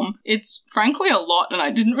whole poem. It's frankly a lot, and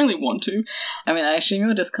I didn't really want to. I mean, I assume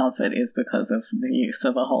your discomfort is because of the use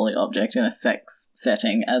of a holy object in a sex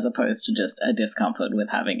setting, as opposed to just a discomfort with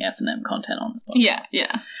having S&M content on this podcast.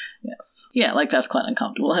 Yes. Yeah, that's quite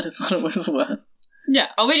uncomfortable. I just thought it was worth. Yeah,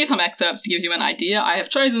 I'll read you some excerpts to give you an idea. I have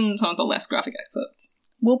chosen some of the less graphic excerpts.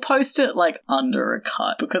 We'll post it, under a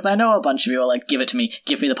cut, because I know a bunch of you are like, give it to me,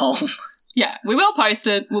 give me the poem. Yeah, we will post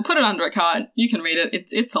it. We'll put it under a card. You can read it.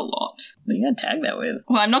 It's a lot. What are you going to tag that with?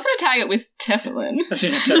 Well, I'm not going to tag it with tefillin.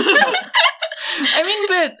 I mean,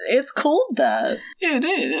 but it's called that. Yeah, it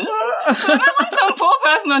is. I don't want some poor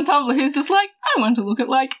person on Tumblr who's just like, I want to look at,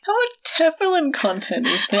 how much tefillin content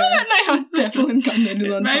is there? I don't know how much tefillin content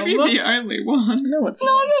is on Tumblr. Maybe the only one. No, it's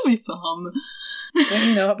not. There'll be some. Don't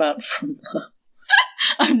you know about Frumla?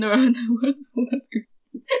 I've never heard that word. Well, that's good.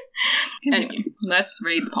 Anyway, let's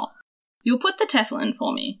read the poem. "You'll put the tefillin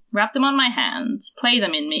for me, wrap them on my hands, play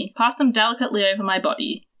them in me, pass them delicately over my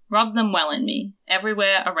body, rub them well in me,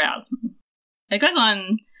 everywhere arouse me." It goes on,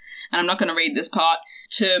 and I'm not going to read this part,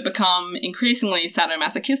 to become increasingly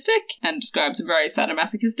sadomasochistic, and describes a very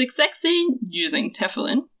sadomasochistic sex scene using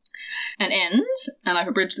tefillin, and ends, and I've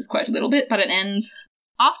abridged this quote a little bit, but it ends,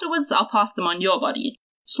 "Afterwards I'll pass them on your body.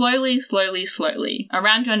 Slowly, slowly, slowly,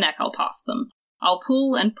 around your neck I'll pass them. I'll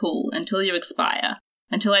pull and pull until you expire,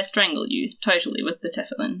 until I strangle you totally with the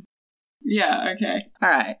tefillin." Yeah, okay.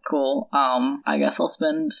 Alright, cool. I guess I'll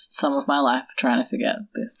spend some of my life trying to forget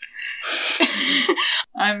this.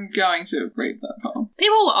 I'm going to read that poem.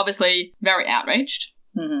 People were obviously very outraged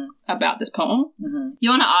about this poem.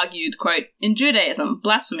 Yorna argued, quote, "In Judaism,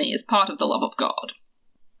 blasphemy is part of the love of God."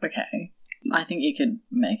 Okay. I think you could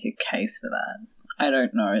make a case for that. I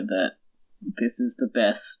don't know that this is the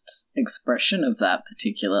best expression of that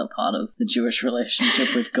particular part of the Jewish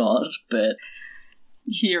relationship with God, but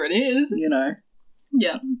here it is.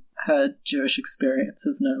 Yeah. Her Jewish experience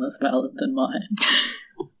is no less valid than mine.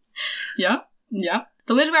 Yeah.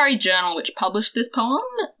 The literary journal which published this poem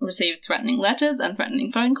received threatening letters and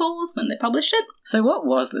threatening phone calls when they published it. So what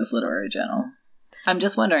was this literary journal? I'm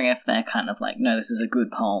just wondering if they're kind of like, no, this is a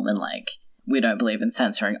good poem and we don't believe in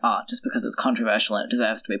censoring art just because it's controversial and it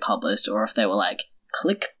deserves to be published, or if they were like,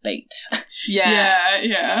 clickbait. Yeah.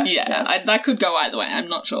 Yes. That could go either way, I'm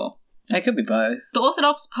not sure. It could be both. The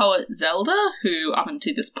Orthodox poet Zelda, who up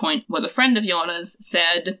until this point was a friend of Yorna's,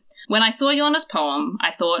 said, "When I saw Yorna's poem,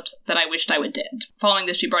 I thought that I wished I were dead." Following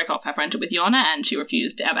this, she broke off her friendship with Yorna, and she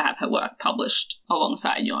refused to ever have her work published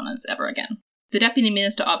alongside Yorna's ever again. The Deputy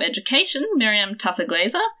Minister of Education, Miriam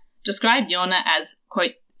Tassaglazer, described Yorna as,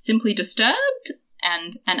 quote, "simply disturbed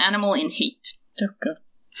and an animal in heat."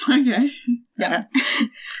 Okay. Yeah.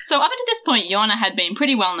 So up until this point, Yorna had been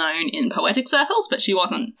pretty well known in poetic circles, but she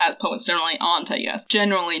wasn't, as poets generally aren't, I guess,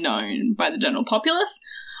 generally known by the general populace.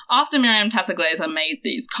 After Miriam Tassaglazer made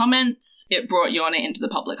these comments, it brought Yorna into the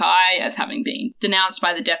public eye as having been denounced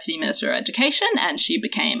by the Deputy Minister of Education, and she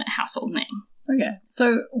became a household name. Okay,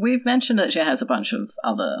 so we've mentioned that she has a bunch of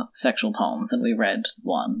other sexual poems, and we read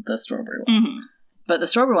one, the Strawberry one. Mm-hmm. But the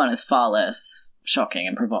Strawberry one is far less shocking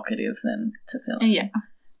and provocative than Tefillin. Yeah.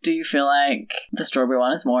 Do you feel like the Strawberry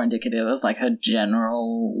one is more indicative of, like, her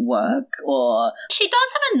general work, or... She does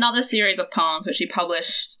have another series of poems which she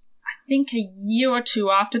published, I think, a year or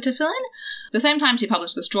two after Tefillin. The same time she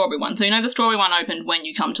published the Strawberry one. So, you know, the Strawberry one opened When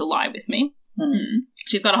You Come to Lie With Me. Mm.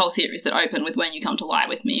 She's got a whole series that open with When You Come to Lie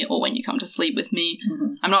With Me or When You Come to Sleep With Me.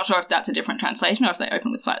 Mm-hmm. I'm not sure if that's a different translation or if they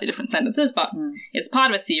open with slightly different sentences, but it's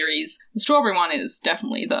part of a series. The Strawberry one is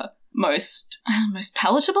definitely the most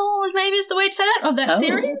palatable, maybe is the way to say that, of that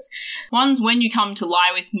series. One's When You Come to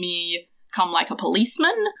Lie With Me, Come Like a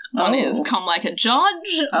Policeman. One is Come Like a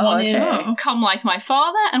Judge. One is Come Like My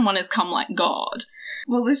Father. And one is Come Like God.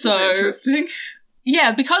 Well, this is interesting.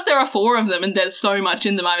 Yeah, because there are 4 of them and there's so much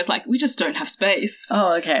in them, I was like, we just don't have space.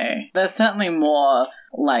 Oh, okay. There's certainly more,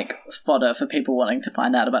 like, fodder for people wanting to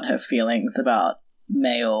find out about her feelings about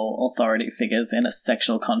male authority figures in a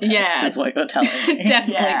sexual context, is what you're telling me.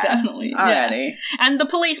 Definitely. Alrighty. Yeah. And the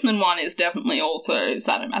policeman one is definitely also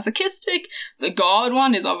sadomasochistic. The God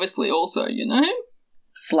one is obviously also, you know...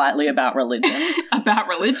 Slightly about religion. About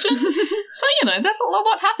religion. So, you know, there's a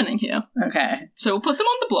lot happening here. Okay. So we'll put them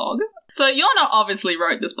on the blog. So Yorna obviously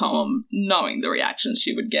wrote this poem knowing the reactions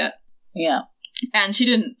she would get. Yeah. And she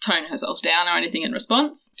didn't tone herself down or anything in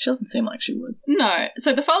response. She doesn't seem like she would. No.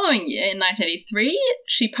 So the following year, in 1983,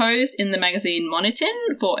 she posed in the magazine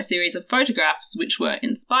Monitin for a series of photographs which were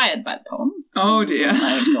inspired by the poem. Oh dear. Oh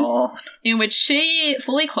my god. In which she,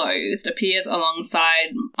 fully clothed, appears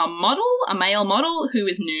alongside a male model, who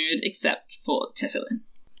is nude except for Tefillin.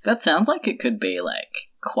 That sounds like it could be, like,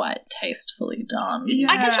 quite tastefully done. Yeah.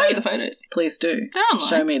 I can show you the photos. Please do. They're online.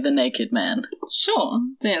 Show me the naked man. Sure.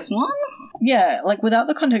 There's one. Yeah, like, without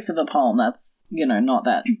the context of the poem, that's, you know, not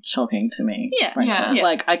that shocking to me. Yeah, frankly. yeah.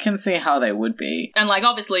 Like, I can see how they would be. And, like,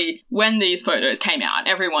 obviously, when these photos came out,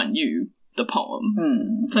 everyone knew the poem.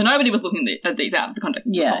 Hmm. So nobody was looking at these out of the context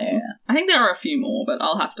of the poem. Yeah. I think there are a few more, but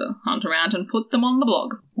I'll have to hunt around and put them on the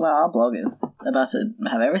blog. Well, our blog is about to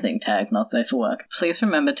have everything tagged not safe for work. Please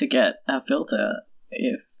remember to get a filter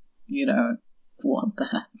if you don't want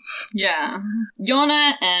that. Yeah.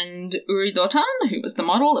 Yorna and Uri Dotan, who was the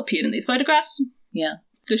model, appeared in these photographs. Yeah.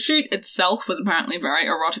 The shoot itself was apparently very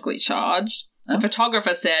erotically charged. The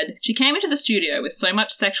photographer said, she came into the studio with so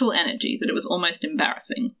much sexual energy that it was almost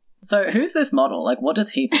embarrassing. So who's this model? Like, what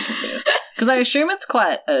does he think of this? Because I assume it's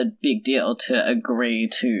quite a big deal to agree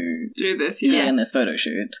to do this, be in this photo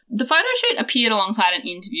shoot. The photo shoot appeared alongside an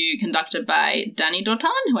interview conducted by Danny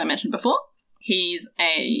Dotan, who I mentioned before. He's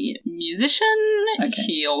a musician. Okay.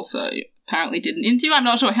 He also apparently did an interview. I'm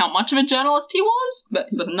not sure how much of a journalist he was, but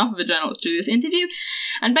he was enough of a journalist to do this interview.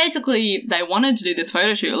 And basically, they wanted to do this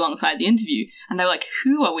photo shoot alongside the interview, and they were like,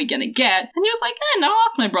 who are we going to get? And he was like, no,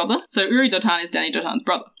 ask my brother. So Uri Dotan is Danny Dotan's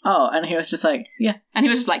brother. Oh, and he was just like, yeah. And he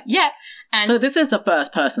was just like, yeah. And so this is the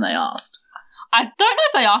first person they asked. I don't know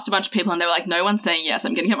if they asked a bunch of people and they were like, no one's saying yes,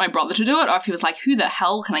 I'm going to get my brother to do it, or if he was like, who the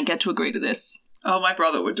hell can I get to agree to this? Oh, my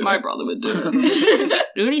brother would do it. My brother would do it.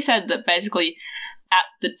 Uri said that basically at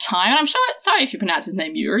the time, and I'm sorry if you pronounce his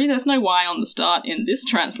name Uri, there's no Y on the start in this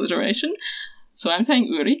transliteration, so I'm saying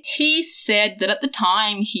Uri. He said that at the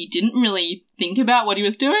time he didn't really think about what he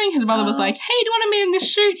was doing. His brother was like, hey, do you want to be in this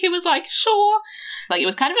shoot? He was like, sure. Like, it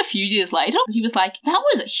was kind of a few years later. He was like, that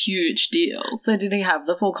was a huge deal. So did he have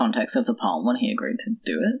the full context of the poem when he agreed to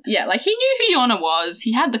do it? Yeah, like, he knew who Yorna was.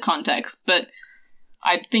 He had the context, but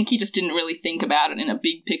I think he just didn't really think about it in a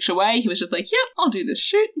big picture way. He was just like, yep, I'll do this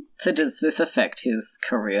shoot. So does this affect his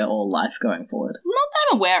career or life going forward? Not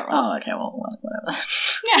that I'm aware of. Oh, okay, well, whatever.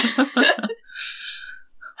 Yeah.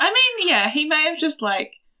 I mean, yeah, he may have just,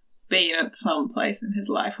 like, been at some place in his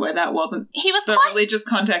life where that wasn't... religious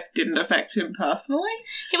context didn't affect him personally.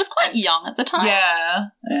 He was quite young at the time. Yeah.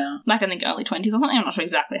 Yeah. Like, I think early 20s or something. I'm not sure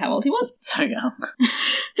exactly how old he was. So young.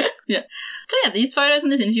 Yeah. So yeah, these photos in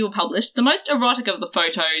this interview were published. The most erotic of the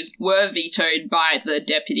photos were vetoed by the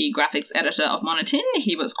deputy graphics editor of Monitin.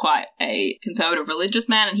 He was quite a conservative religious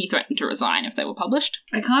man, and he threatened to resign if they were published.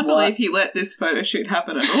 I can't believe he let this photo shoot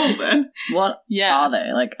happen at all, then. What Yeah. are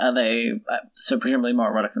they? Like, are they so presumably more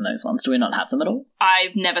erotic than those ones? Do we not have them at all?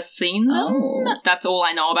 I've never seen them. Oh. That's all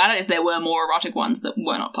I know about it, is there were more erotic ones that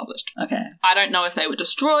were not published. Okay. I don't know if they were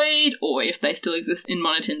destroyed, or if they still exist in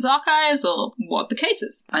Monitin's archives, or what the case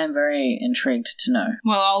is. I am very intrigued to know.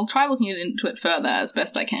 Well, I'll try looking into it further as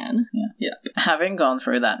best I can. Yeah. Having gone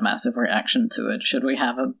through that massive reaction to it, should we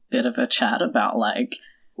have a bit of a chat about, like,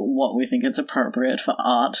 what we think it's appropriate for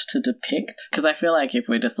art to depict. Because I feel like if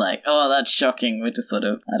we're just like, oh, that's shocking, we're just sort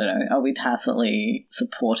of, I don't know, are we tacitly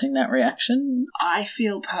supporting that reaction? I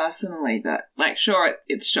feel personally that, like, sure,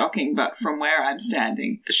 it's shocking, but from where I'm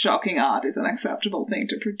standing, shocking art is an acceptable thing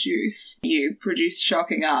to produce. You produce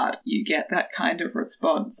shocking art, you get that kind of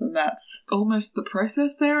response, and that's almost the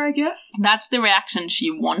process there, I guess. That's the reaction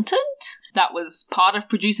she wanted. That was part of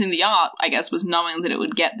producing the art, I guess, was knowing that it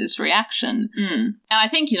would get this reaction. And I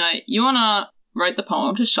think, Iona wrote the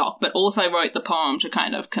poem to shock, but also wrote the poem to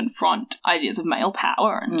kind of confront ideas of male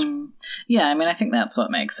power. And Yeah, I mean, I think that's what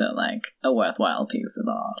makes it, like, a worthwhile piece of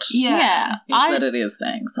art. Yeah. That it is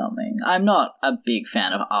saying something. I'm not a big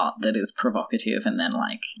fan of art that is provocative and then,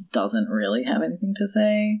 like, doesn't really have anything to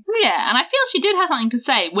say. Yeah, and I feel she did have something to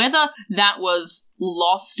say. Whether that was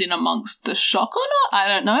lost in amongst the shock or not, I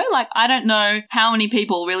don't know. Like, I don't know how many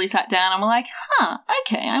people really sat down and were like,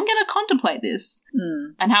 okay, I'm going to contemplate this.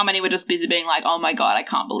 And how many were just busy being like, oh my god, I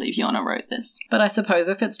can't believe Iona wrote this. But I suppose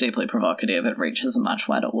if it's deeply provocative, it reaches a much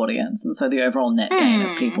wider audience, and so the overall net gain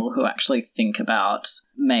of people who actually think about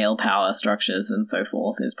male power structures and so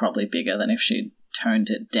forth is probably bigger than if she'd toned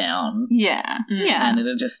it down. Yeah. And it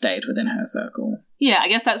had just stayed within her circle. Yeah, I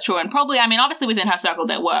guess that's true. And probably, I mean, obviously within her circle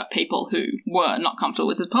there were people who were not comfortable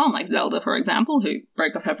with this poem, like Zelda, for example, who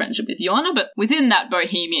broke off her friendship with Iona, but within that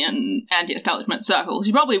bohemian anti-establishment circle,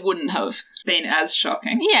 she probably wouldn't have been as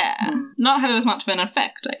shocking. Yeah, not had as much of an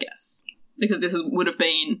effect, I guess. Because this would have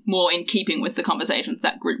been more in keeping with the conversations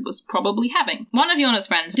that group was probably having. One of Iona's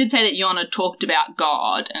friends did say that Iona talked about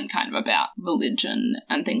God and kind of about religion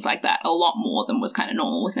and things like that a lot more than was kind of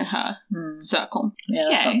normal within her circle. Yeah,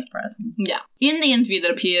 that's not surprising. Yeah. In the interview that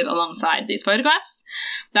appeared alongside these photographs,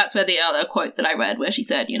 that's where the other quote that I read where she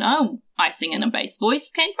said, I sing in a bass voice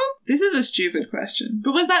came from. This is a stupid question,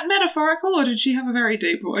 but was that metaphorical or did she have a very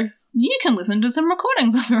deep voice? You can listen to some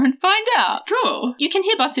recordings of her and find out. Cool. You can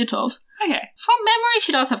hear Batsutov. Okay. From memory,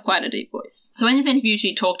 she does have quite a deep voice. So in this interview,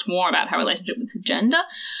 she talked more about her relationship with gender.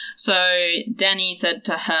 So Danny said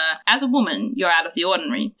to her, as a woman, you're out of the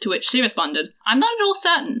ordinary. To which she responded, I'm not at all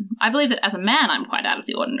certain. I believe that as a man, I'm quite out of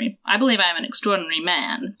the ordinary. I believe I am an extraordinary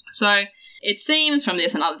man. So it seems from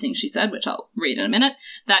this and other things she said, which I'll read in a minute,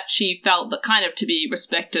 that she felt that kind of to be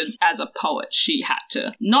respected as a poet, she had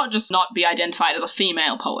to not just not be identified as a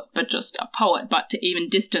female poet, but just a poet, but to even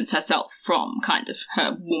distance herself from kind of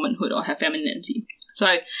her womanhood or her femininity.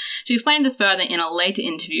 So she explained this further in a later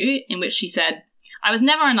interview in which she said, I was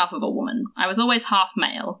never enough of a woman. I was always half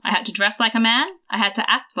male. I had to dress like a man. I had to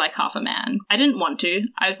act like half a man. I didn't want to.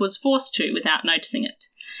 I was forced to without noticing it.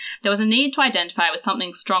 There was a need to identify with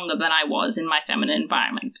something stronger than I was in my feminine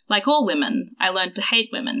environment. Like all women, I learned to hate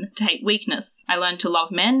women, to hate weakness. I learned to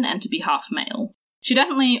love men and to be half male. She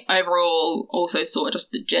definitely overall also saw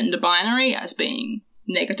just the gender binary as being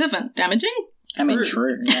negative and damaging. I mean,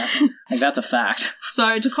 true, yeah. Like, that's a fact.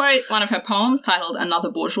 So, to quote one of her poems titled Another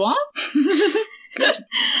Bourgeois, Good.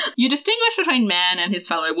 You distinguish between man and his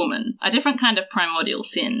fellow woman, a different kind of primordial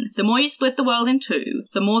sin. The more you split the world in two,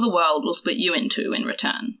 the more the world will split you in two in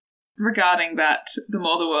return. Regarding that, the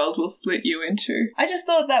more the world will split you into. I just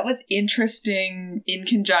thought that was interesting in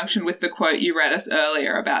conjunction with the quote you read us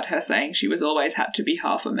earlier about her saying she was always had to be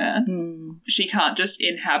half a man. She can't just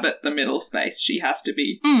inhabit the middle space, she has to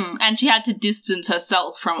be. And she had to distance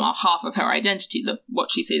herself from a half of her identity, what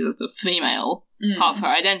she sees as the female half of her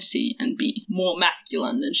identity, and be more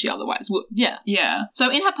masculine than she otherwise would. Yeah. So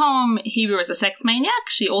in her poem, Hebrew is a sex maniac,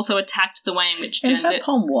 she also attacked the way in which gender... In her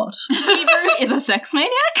poem what? Hebrew is a sex maniac?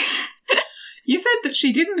 You said that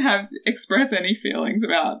she didn't express any feelings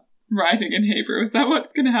about writing in Hebrew. Is that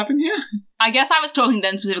what's going to happen here? I guess I was talking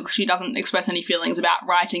then specifically she doesn't express any feelings about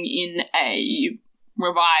writing in a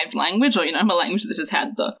revived language, or, a language that has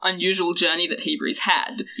had the unusual journey that Hebrew's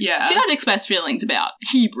had. Yeah. She doesn't express feelings about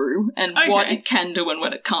Hebrew and what it can do and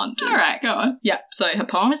what it can't do. All right, go on. Yeah, so her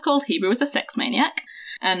poem is called Hebrew is a Sex Maniac,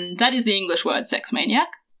 and that is the English word sex maniac,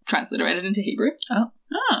 transliterated into Hebrew. Oh,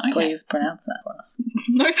 okay. Please pronounce that for us.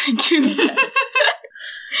 No, thank you. Okay.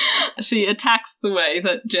 She attacks the way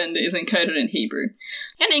that gender is encoded in Hebrew.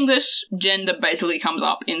 In English, gender basically comes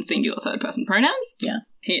up in singular third-person pronouns. Yeah.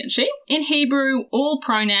 He and she. In Hebrew, all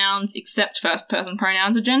pronouns except first-person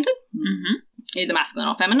pronouns are gendered. Either masculine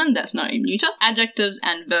or feminine, there's no neuter. Adjectives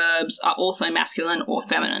and verbs are also masculine or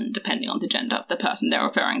feminine, depending on the gender of the person they're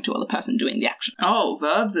referring to or the person doing the action. Oh,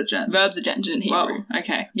 verbs are gendered. Verbs are gendered in Hebrew. Whoa,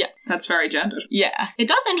 okay. Yeah. That's very gendered. Yeah. It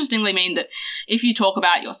does interestingly mean that if you talk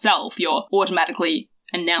about yourself, you're automatically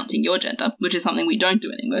announcing your gender, which is something we don't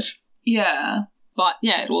do in English. Yeah. But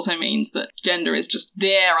yeah, it also means that gender is just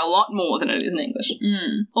there a lot more than it is in English.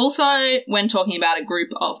 Also, when talking about a group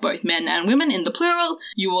of both men and women in the plural,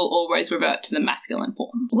 you will always revert to the masculine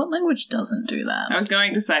form. What language doesn't do that? I was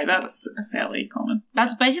going to say that's fairly common.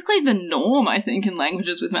 That's basically the norm, I think, in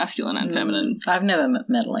languages with masculine and feminine. I've never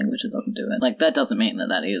met a language that doesn't do it. Like, that doesn't mean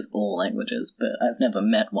that is all languages, but I've never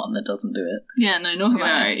met one that doesn't do it. Yeah, no, nor have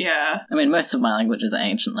I. Yeah. I mean, most of my languages are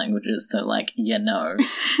ancient languages, so, like, no.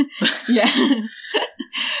 Yeah.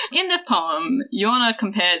 In this poem, Yorna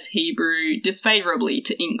compares Hebrew disfavourably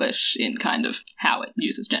to English in kind of how it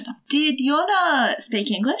uses gender. Did Yorna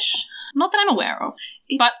speak English? Not that I'm aware of.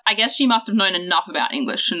 But I guess she must have known enough about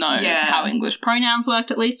English to know how English pronouns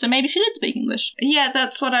worked at least, so maybe she did speak English. Yeah,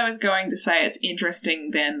 that's what I was going to say. It's interesting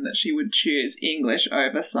then that she would choose English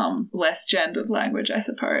over some less gendered language, I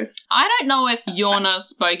suppose. I don't know if Yorna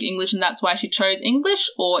spoke English and that's why she chose English,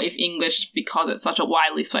 or if English, because it's such a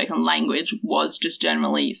widely spoken language, was just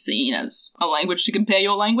generally seen as a language to compare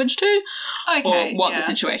your language to, or what the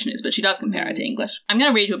situation is, but she does compare it to English. I'm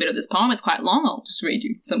going to read you a bit of this poem. It's quite long. I'll just read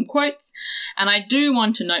you some quotes. And I do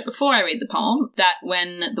want to note before I read the poem that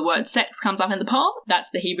when the word sex comes up in the poem, that's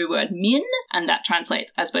the Hebrew word min, and that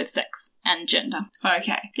translates as both sex and gender.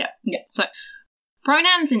 Okay, yeah. So,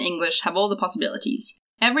 pronouns in English have all the possibilities.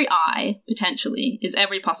 Every I, potentially, is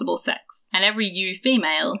every possible sex, and every you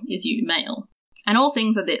female is you male. And all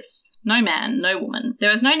things are this: no man, no woman.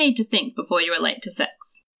 There is no need to think before you relate to sex.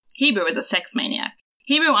 Hebrew is a sex maniac.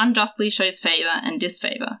 Hebrew unjustly shows favour and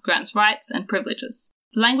disfavour, grants rights and privileges.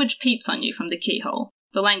 The language peeps on you from the keyhole.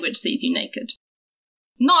 The language sees you naked.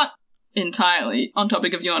 Not entirely on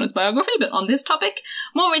topic of Yorna's biography, but on this topic,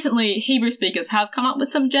 more recently, Hebrew speakers have come up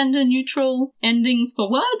with some gender-neutral endings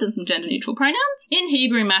for words and some gender-neutral pronouns. In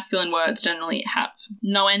Hebrew, masculine words generally have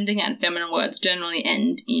no ending, and feminine words generally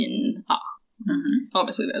end in a.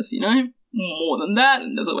 Obviously, there's, more than that,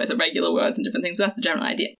 and there's always irregular words and different things, but that's the general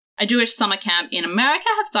idea. A Jewish summer camp in America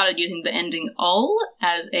have started using the ending ol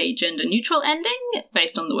as a gender-neutral ending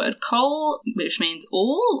based on the word kol, which means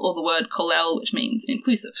all, or the word kollel, which means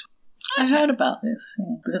inclusive. I heard about this,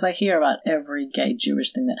 because I hear about every gay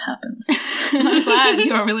Jewish thing that happens. I'm glad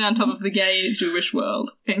you're really on top of the gay Jewish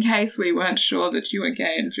world. In case we weren't sure that you were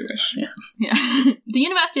gay and Jewish. Yeah. The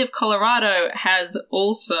University of Colorado has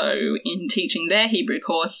also, in teaching their Hebrew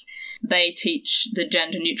course, they teach the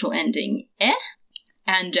gender-neutral ending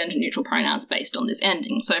and gender-neutral pronouns based on this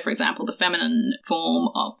ending. So, for example, the feminine form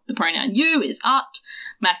of the pronoun you is at,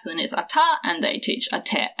 masculine is ata, and they teach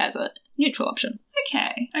ate as a neutral option.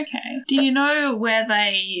 Okay. Do you know where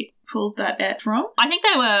they pulled that et from? I think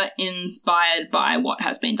they were inspired by what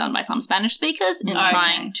has been done by some Spanish speakers in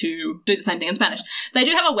trying to do the same thing in Spanish. They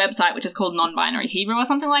do have a website which is called Non-Binary Hebrew or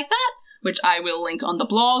something like that, which I will link on the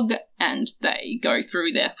blog, and they go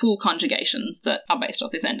through their full conjugations that are based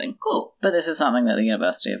off this ending. Cool. But this is something that the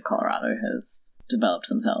University of Colorado has developed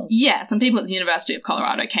themselves. Yeah, some people at the University of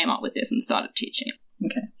Colorado came up with this and started teaching it.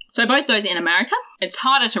 Okay. So both those in America. It's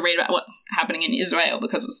harder to read about what's happening in Israel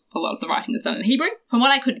because a lot of the writing is done in Hebrew. From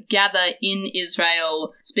what I could gather, in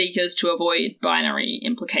Israel, speakers, to avoid binary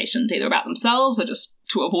implications either about themselves or just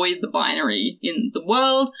to avoid the binary in the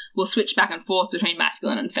world, will switch back and forth between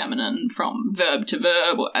masculine and feminine from verb to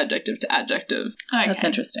verb or adjective to adjective. Okay. That's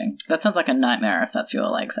interesting. That sounds like a nightmare if that's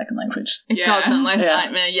your, second language. It does sound like a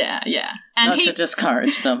nightmare, yeah. And not to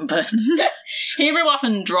discourage them, but... Hebrew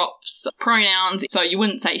often drops pronouns, so you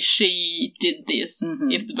wouldn't say she did this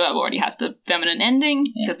if the verb already has the feminine ending,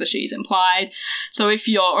 because the she's implied. So if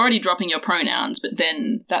you're already dropping your pronouns, but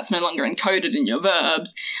then that's no longer encoded in your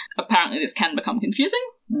verbs, apparently this can become confusing.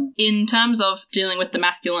 In terms of dealing with the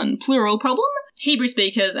masculine plural problem, Hebrew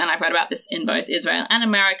speakers, and I've read about this in both Israel and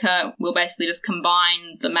America, will basically just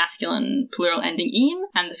combine the masculine plural ending im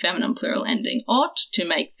and the feminine plural ending ot to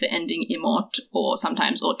make the ending imot or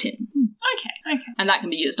sometimes otim. Okay. And that can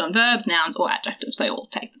be used on verbs, nouns, or adjectives. They all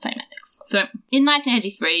take the same endings. So in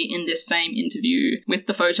 1983, in this same interview with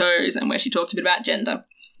the photos and where she talked a bit about gender,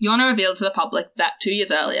 Yorna revealed to the public that 2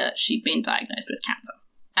 years earlier she'd been diagnosed with cancer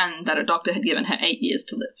and that a doctor had given her 8 years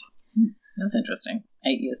to live. That's interesting.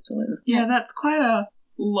 8 years to live. Yeah, that's quite a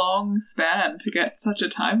long span to get such a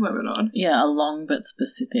time limit on. Yeah, a long but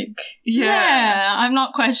specific. Yeah, I'm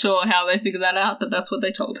not quite sure how they figured that out, but that's what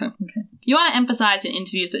they told her. Okay. Yorna emphasised in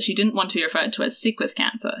interviews that she didn't want to be referred to as sick with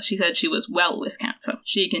cancer. She said she was well with cancer.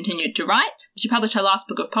 She continued to write. She published her last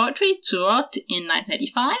book of poetry, Tzurot, in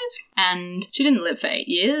 1985, and she didn't live for 8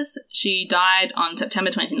 years. She died on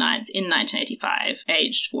September 29th in 1985,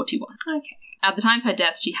 aged 41. Okay. At the time of her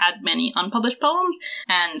death, she had many unpublished poems,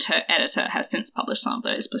 and her editor has since published some of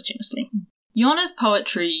those posthumously. Yorna's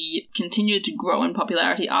poetry continued to grow in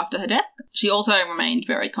popularity after her death. She also remained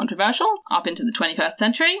very controversial up into the 21st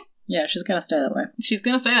century. Yeah, she's going to stay that way. She's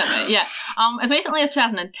going to stay that way, yeah. As recently as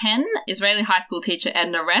 2010, Israeli high school teacher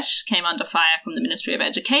Edna Resch came under fire from the Ministry of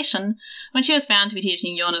Education when she was found to be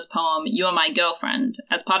teaching Yona's poem You Are My Girlfriend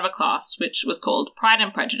as part of a class which was called Pride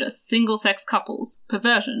and Prejudice, Single-Sex Couples,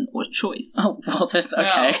 Perversion or Choice. Oh, well, this,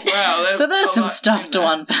 okay. Wow, so there's some stuff to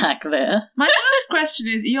unpack there. My first question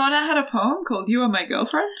is, Iona had a poem called You Are My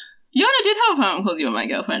Girlfriend? Yona did have a poem called You Are My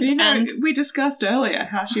Girlfriend. You know, and we discussed earlier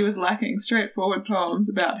how she was lacking straightforward poems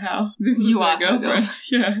about how this was You my are her girlfriend.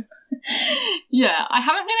 Yeah. yeah, I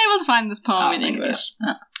haven't been able to find this poem in English.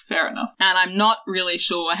 Fair enough. And I'm not really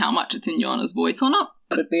sure how much it's in Yona's voice or not.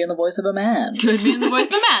 Could be in the voice of a man. Could be in the voice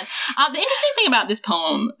of a man. The interesting thing about this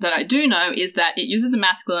poem that I do know is that it uses the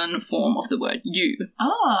masculine form of the word you.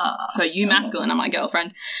 So you masculine are my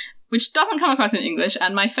girlfriend, which doesn't come across in English,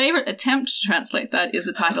 and my favourite attempt to translate that is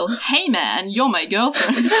the title, Hey Man, You're My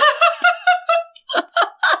Girlfriend.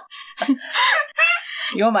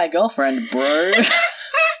 You're my girlfriend, bro.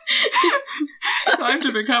 Time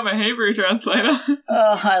to become a Hebrew translator.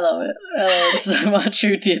 Oh, I love it. I love it so much.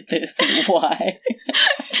 Who did this and why?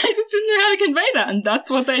 They just didn't know how to convey that, and that's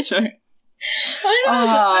what they chose. I know.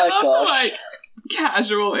 I love gosh. the, like,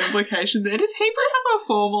 casual implication there. Does Hebrew have a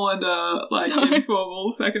formal and a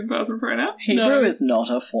informal second person pronoun? Hebrew is not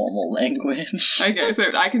a formal language. Okay, so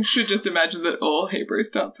I should just imagine that all Hebrew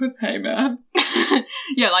starts with hey man.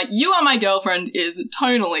 Yeah, like, You Are My Girlfriend is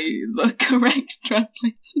tonally the correct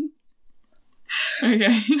translation.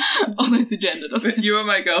 Okay. Although the gender doesn't. But You Are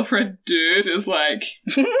My Girlfriend, dude, is like...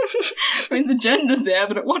 I mean, the gender's there,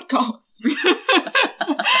 but at what cost?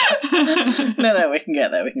 No, we can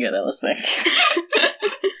get there. Let's think.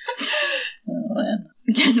 Oh, man.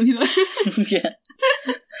 Can we though? Yeah.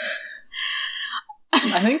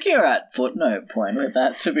 I think you're at footnote point with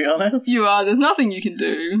that, to be honest. You are. There's nothing you can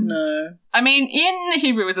do. No. I mean, in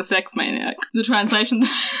Hebrew is a sex maniac. The translation...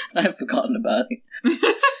 I've forgotten about it.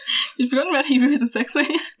 You've forgotten about Hebrew is a sex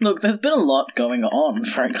maniac? Look, there's been a lot going on,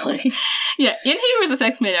 frankly. Yeah, in Hebrew is a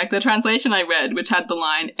sex maniac, the translation I read, which had the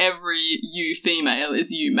line, every you female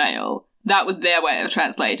is you male, that was their way of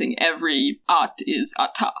translating every art is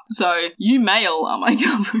ata. So, you male are my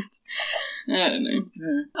girlfriend. I don't know.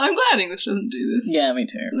 Mm. I'm glad English doesn't do this. Yeah, me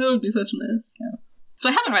too. That would be such a mess. Yeah. So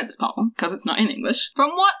I haven't read this poem, because it's not in English.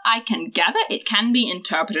 From what I can gather, it can be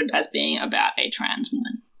interpreted as being about a trans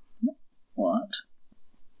woman. What?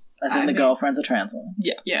 As in the girlfriend's a trans woman?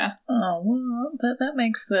 Yeah. Oh, well, that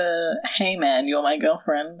makes the hey man, you're my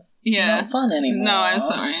girlfriend's Yeah. not fun anymore. No,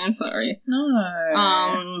 I'm sorry.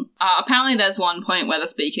 No. Apparently there's one point where the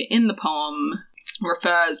speaker in the poem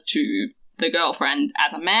refers to the girlfriend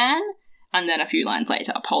as a man, and then a few lines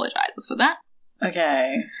later apologizes for that.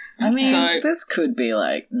 Okay. I mean, So- this could be,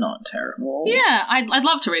 like, not terrible. Yeah, I'd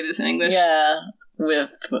love to read this in English. Yeah,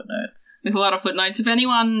 with footnotes. With a lot of footnotes. If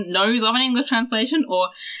anyone knows of an English translation or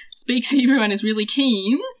speaks Hebrew and is really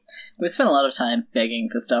keen... We spent a lot of time begging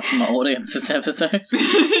for stuff from our audience this episode.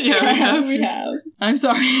 Yeah, we have. I'm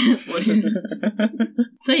sorry.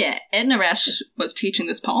 So yeah, Edna Resch was teaching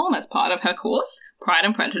this poem as part of her course, Pride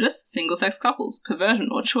and Prejudice, Single-Sex Couples, Perversion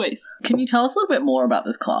or Choice. Can you tell us a little bit more about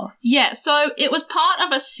this class? Yeah, so it was part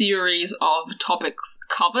of a series of topics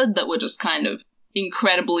covered that were just kind of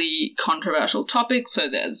incredibly controversial topics. So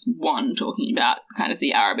there's one talking about kind of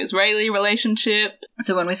the Arab-Israeli relationship.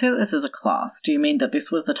 So when we say that this is a class, do you mean that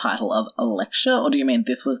this was the title of a lecture, or do you mean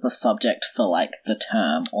this was the subject for, like, the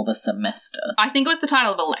term or the semester? I think it was the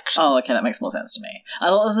title of a lecture. Oh, okay, that makes more sense to me. I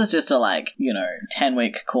thought this was just a,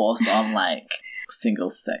 10-week course on,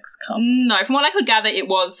 single-sex couple. No, from what I could gather, it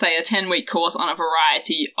was, say, a 10-week course on a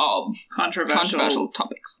variety of controversial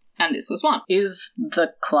topics. And this was one. Is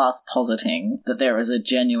the class positing that there is a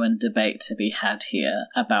genuine debate to be had here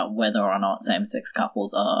about whether or not same-sex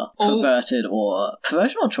couples are perverted or...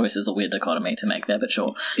 Perversion or choice is a weird dichotomy to make there, but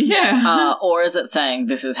sure. Yeah. Or is it saying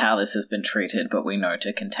this is how this has been treated, but we know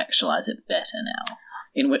to contextualize it better now?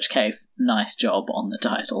 In which case, nice job on the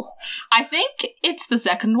title. I think it's the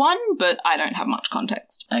second one, but I don't have much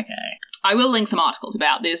context. Okay. I will link some articles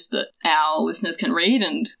about this that our listeners can read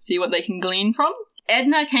and see what they can glean from.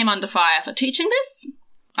 Edna came under fire for teaching this.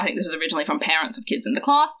 I think this was originally from parents of kids in the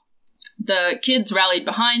class. The kids rallied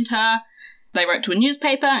behind her. They wrote to a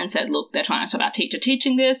newspaper and said, look, they're trying to stop our teacher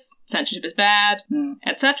teaching this, censorship is bad,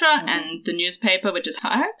 etc. And the newspaper, which is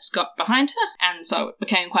Haaretz, got behind her, and so it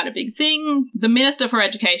became quite a big thing. The Minister for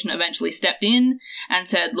Education eventually stepped in and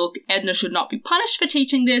said, look, Edna should not be punished for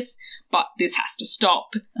teaching this, but this has to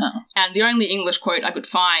stop. Oh. And the only English quote I could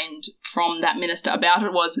find from that minister about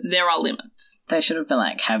it was, there are limits. They should have been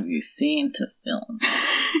like, have you seen to film?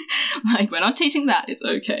 Like, we're not teaching that, it's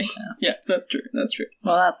okay. Yeah, that's true.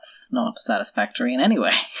 Well, that's not satisfactory in any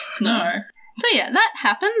way. No. So yeah, that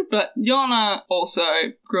happened, but Yonah also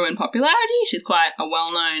grew in popularity. She's quite a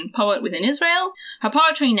well-known poet within Israel. Her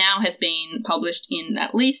poetry now has been published in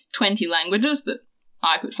at least 20 languages that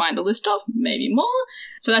I could find a list of, maybe more.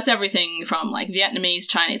 So that's everything from like Vietnamese,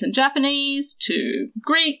 Chinese and Japanese to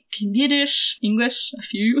Greek, Yiddish, English, a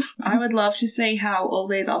few. I would love to see how all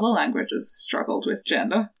these other languages struggled with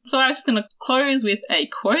gender. So I was just going to close with a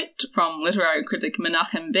quote from literary critic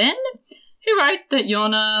Menachem Ben, who wrote that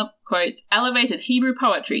Yonah, quote, elevated Hebrew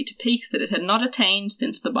poetry to peaks that it had not attained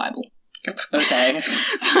since the Bible. Okay.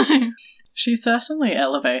 So, She certainly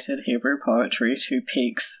elevated Hebrew poetry to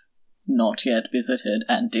peaks not yet visited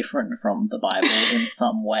and different from the Bible in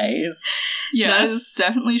some ways. that's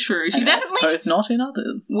definitely true. She And I definitely suppose not in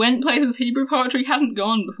others. went places Hebrew poetry hadn't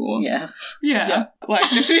gone before. Yes. Yeah.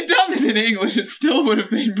 Like, if she'd done it in English, it still would have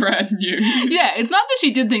been brand new. Yeah, it's not that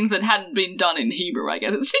she did things that hadn't been done in Hebrew, I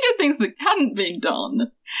guess. She did things that hadn't been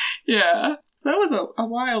done. Yeah. That was a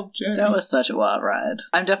wild journey. That was such a wild ride.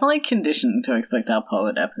 I'm definitely conditioned to expect our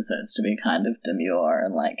poet episodes to be kind of demure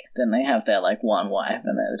and like, then they have their like one wife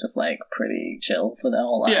and they're just like pretty chill for their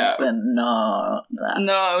whole lives. Yeah. And not that.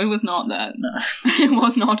 No, it was not that. No. It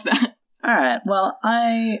was not that. Alright, well,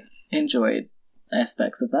 I enjoyed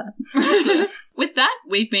aspects of that. With that,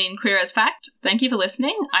 we've been Queer as Fact. Thank you for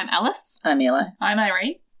listening. I'm Alice. I'm Eli. I'm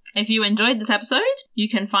Irene. If you enjoyed this episode, you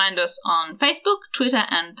can find us on Facebook, Twitter,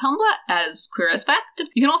 and Tumblr as Queer as Fact.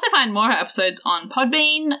 You can also find more episodes on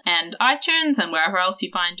Podbean and iTunes and wherever else you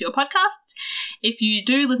find your podcasts. If you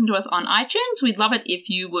do listen to us on iTunes, we'd love it if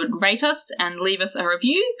you would rate us and leave us a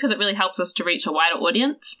review, because it really helps us to reach a wider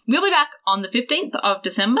audience. We'll be back on the 15th of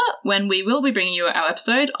December, when we will be bringing you our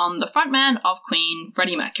episode on the frontman of Queen,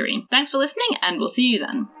 Freddie Mercury. Thanks for listening, and we'll see you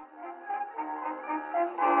then.